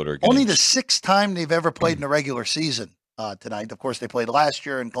a couple of their games. Only the sixth time they've ever played in the regular season tonight. Of course, they played last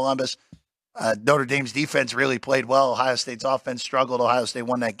year in Columbus. Notre Dame's defense really played well. Ohio State's offense struggled. Ohio State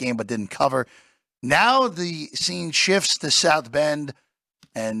won that game but didn't cover. Now the scene shifts to South Bend,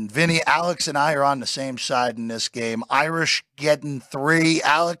 and Vinny, Alex, and I are on the same side in this game. Irish getting 3.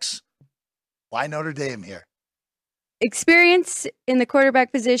 Alex, why Notre Dame here? Experience in the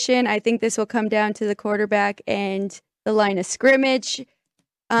quarterback position. I think this will come down to the quarterback and the line of scrimmage.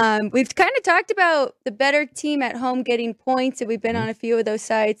 We've kind of talked about the better team at home getting points, and we've been on a few of those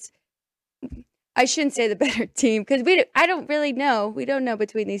sites. I shouldn't say the better team because I don't really know. We don't know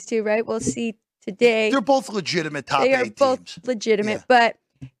between these two, right? We'll see today. They're both legitimate top 8 teams. They are both legitimate, but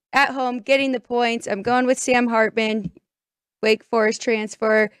at home getting the points. I'm going with Sam Hartman, Wake Forest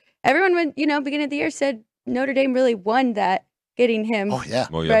transfer. Everyone, beginning of the year said Notre Dame really won that, getting him. Oh yeah.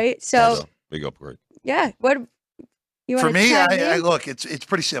 Right. So big upgrade. Yeah. What you want? For me, I look. It's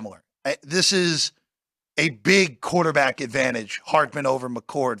pretty similar. This is a big quarterback advantage, Hartman over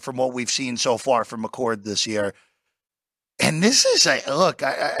McCord, from what we've seen so far from McCord this year. And this is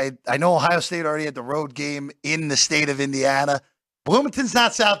I know Ohio State already had the road game in the state of Indiana. Bloomington's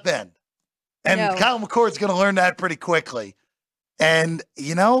not South Bend, and Kyle McCord's going to learn that pretty quickly. And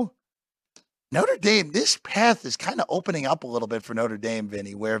Notre Dame, this path is kind of opening up a little bit for Notre Dame,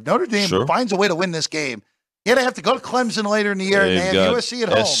 Vinny, where if Notre Dame finds a way to win this game, they have to go to Clemson later in the year, and they have USC at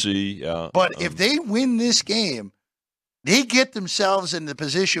home. But if they win this game, they get themselves in the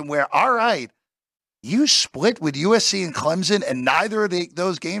position where, all right, you split with USC and Clemson, and neither of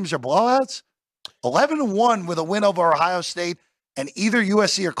those games are blowouts. 11-1 with a win over Ohio State, and either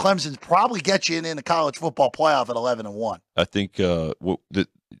USC or Clemson probably get you in the college football playoff at 11-1. I think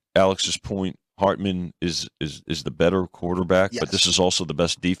Alex's point, Hartman is the better quarterback, but this is also the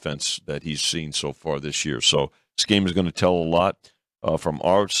best defense that he's seen so far this year. So this game is going to tell a lot from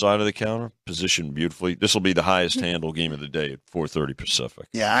our side of the counter, positioned beautifully. This will be the highest handle game of the day at 4:30 Pacific.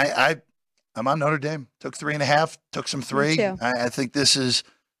 Yeah, I'm on Notre Dame. Took 3.5, took some 3. I think this is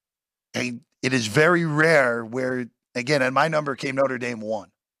it is very rare where, again, and my number came Notre Dame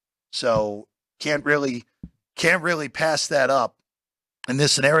 1. So can't really pass that up in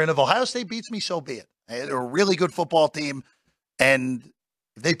this scenario. And if Ohio State beats me, so be it. They're a really good football team, and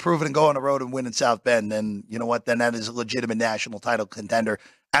if they prove it and go on the road and win in South Bend, then you know what? Then that is a legitimate national title contender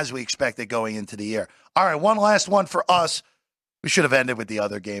as we expected going into the year. All right, one last one for us. We should have ended with the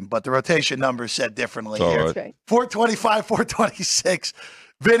other game, but the rotation number said differently here. Right. 425, 426.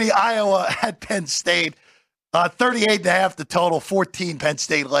 Vinny, Iowa at Penn State. 38.5 the total, 14 Penn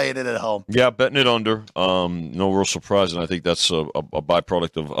State laying it at home. Yeah, betting it under. No real surprise, and I think that's a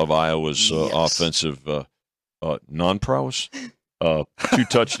byproduct of Iowa's offensive non-prowess. 2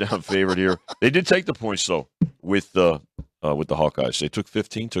 touchdown favorite here. They did take the points, though, with the Hawkeyes. They took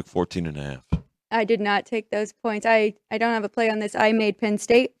 15, took 14.5. I did not take those points. I don't have a play on this. I made Penn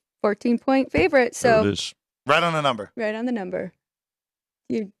State 14-point favorite. So there it is. Right on the number. Right on the number.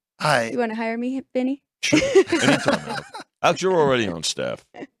 You want to hire me, Vinny? Sure. Anytime, Alex, you're already on staff.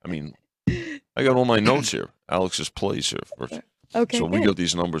 I mean, I got all my notes here. Alex's plays here first. Okay. So we got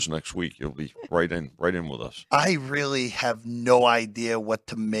these numbers next week. You'll be right in with us. I really have no idea what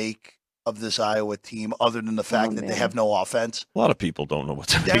to make of this Iowa team other than the fact that they have no offense. A lot of people don't know what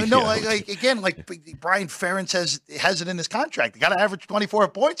to make. No, again, Brian Ferentz has it in his contract. You got to average 24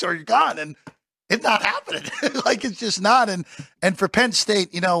 points or you're gone, and it's not happening. It's just not. And for Penn State,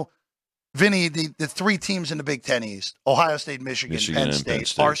 Vinny, the 3 teams in the Big Ten East, Ohio State, Michigan Penn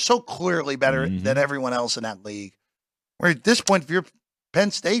State, are so clearly better than everyone else in that league. Where at this point, if you're Penn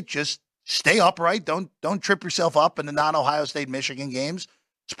State, just stay upright. Don't trip yourself up in the non-Ohio State Michigan games.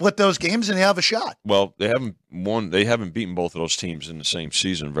 Split those games and you have a shot. Well, they haven't won. They haven't beaten both of those teams in the same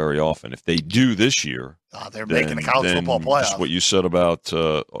season very often. If they do this year, they're making a college football playoff. Just what you said about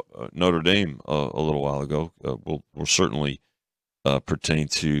Notre Dame a little while ago will certainly pertain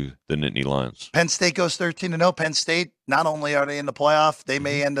to the Nittany Lions. Penn State goes 13-0. Penn State, not only are they in the playoff, they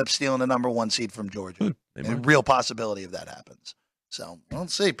may end up stealing the number 1 seed from Georgia. A real possibility if that happens. So we'll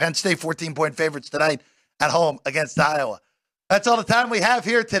see. Penn State 14-point favorites tonight at home against Iowa. That's all the time we have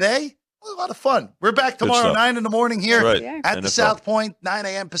here today. A lot of fun. We're back tomorrow, 9 in the morning here at the South Point, 9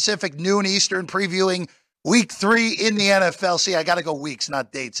 a.m. Pacific, noon Eastern, previewing Week 3 in the NFL. See, I got to go weeks,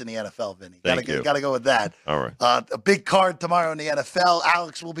 not dates in the NFL, Vinny. Got to go with that. All right. A big card tomorrow in the NFL.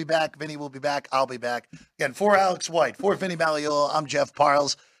 Alex will be back. Vinny will be back. I'll be back. Again, for Alex White, for Vinny Magliulo, I'm Jeff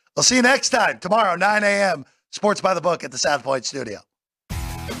Parles. I'll see you next time, tomorrow, 9 a.m., Sports by the Book at the South Point Studio.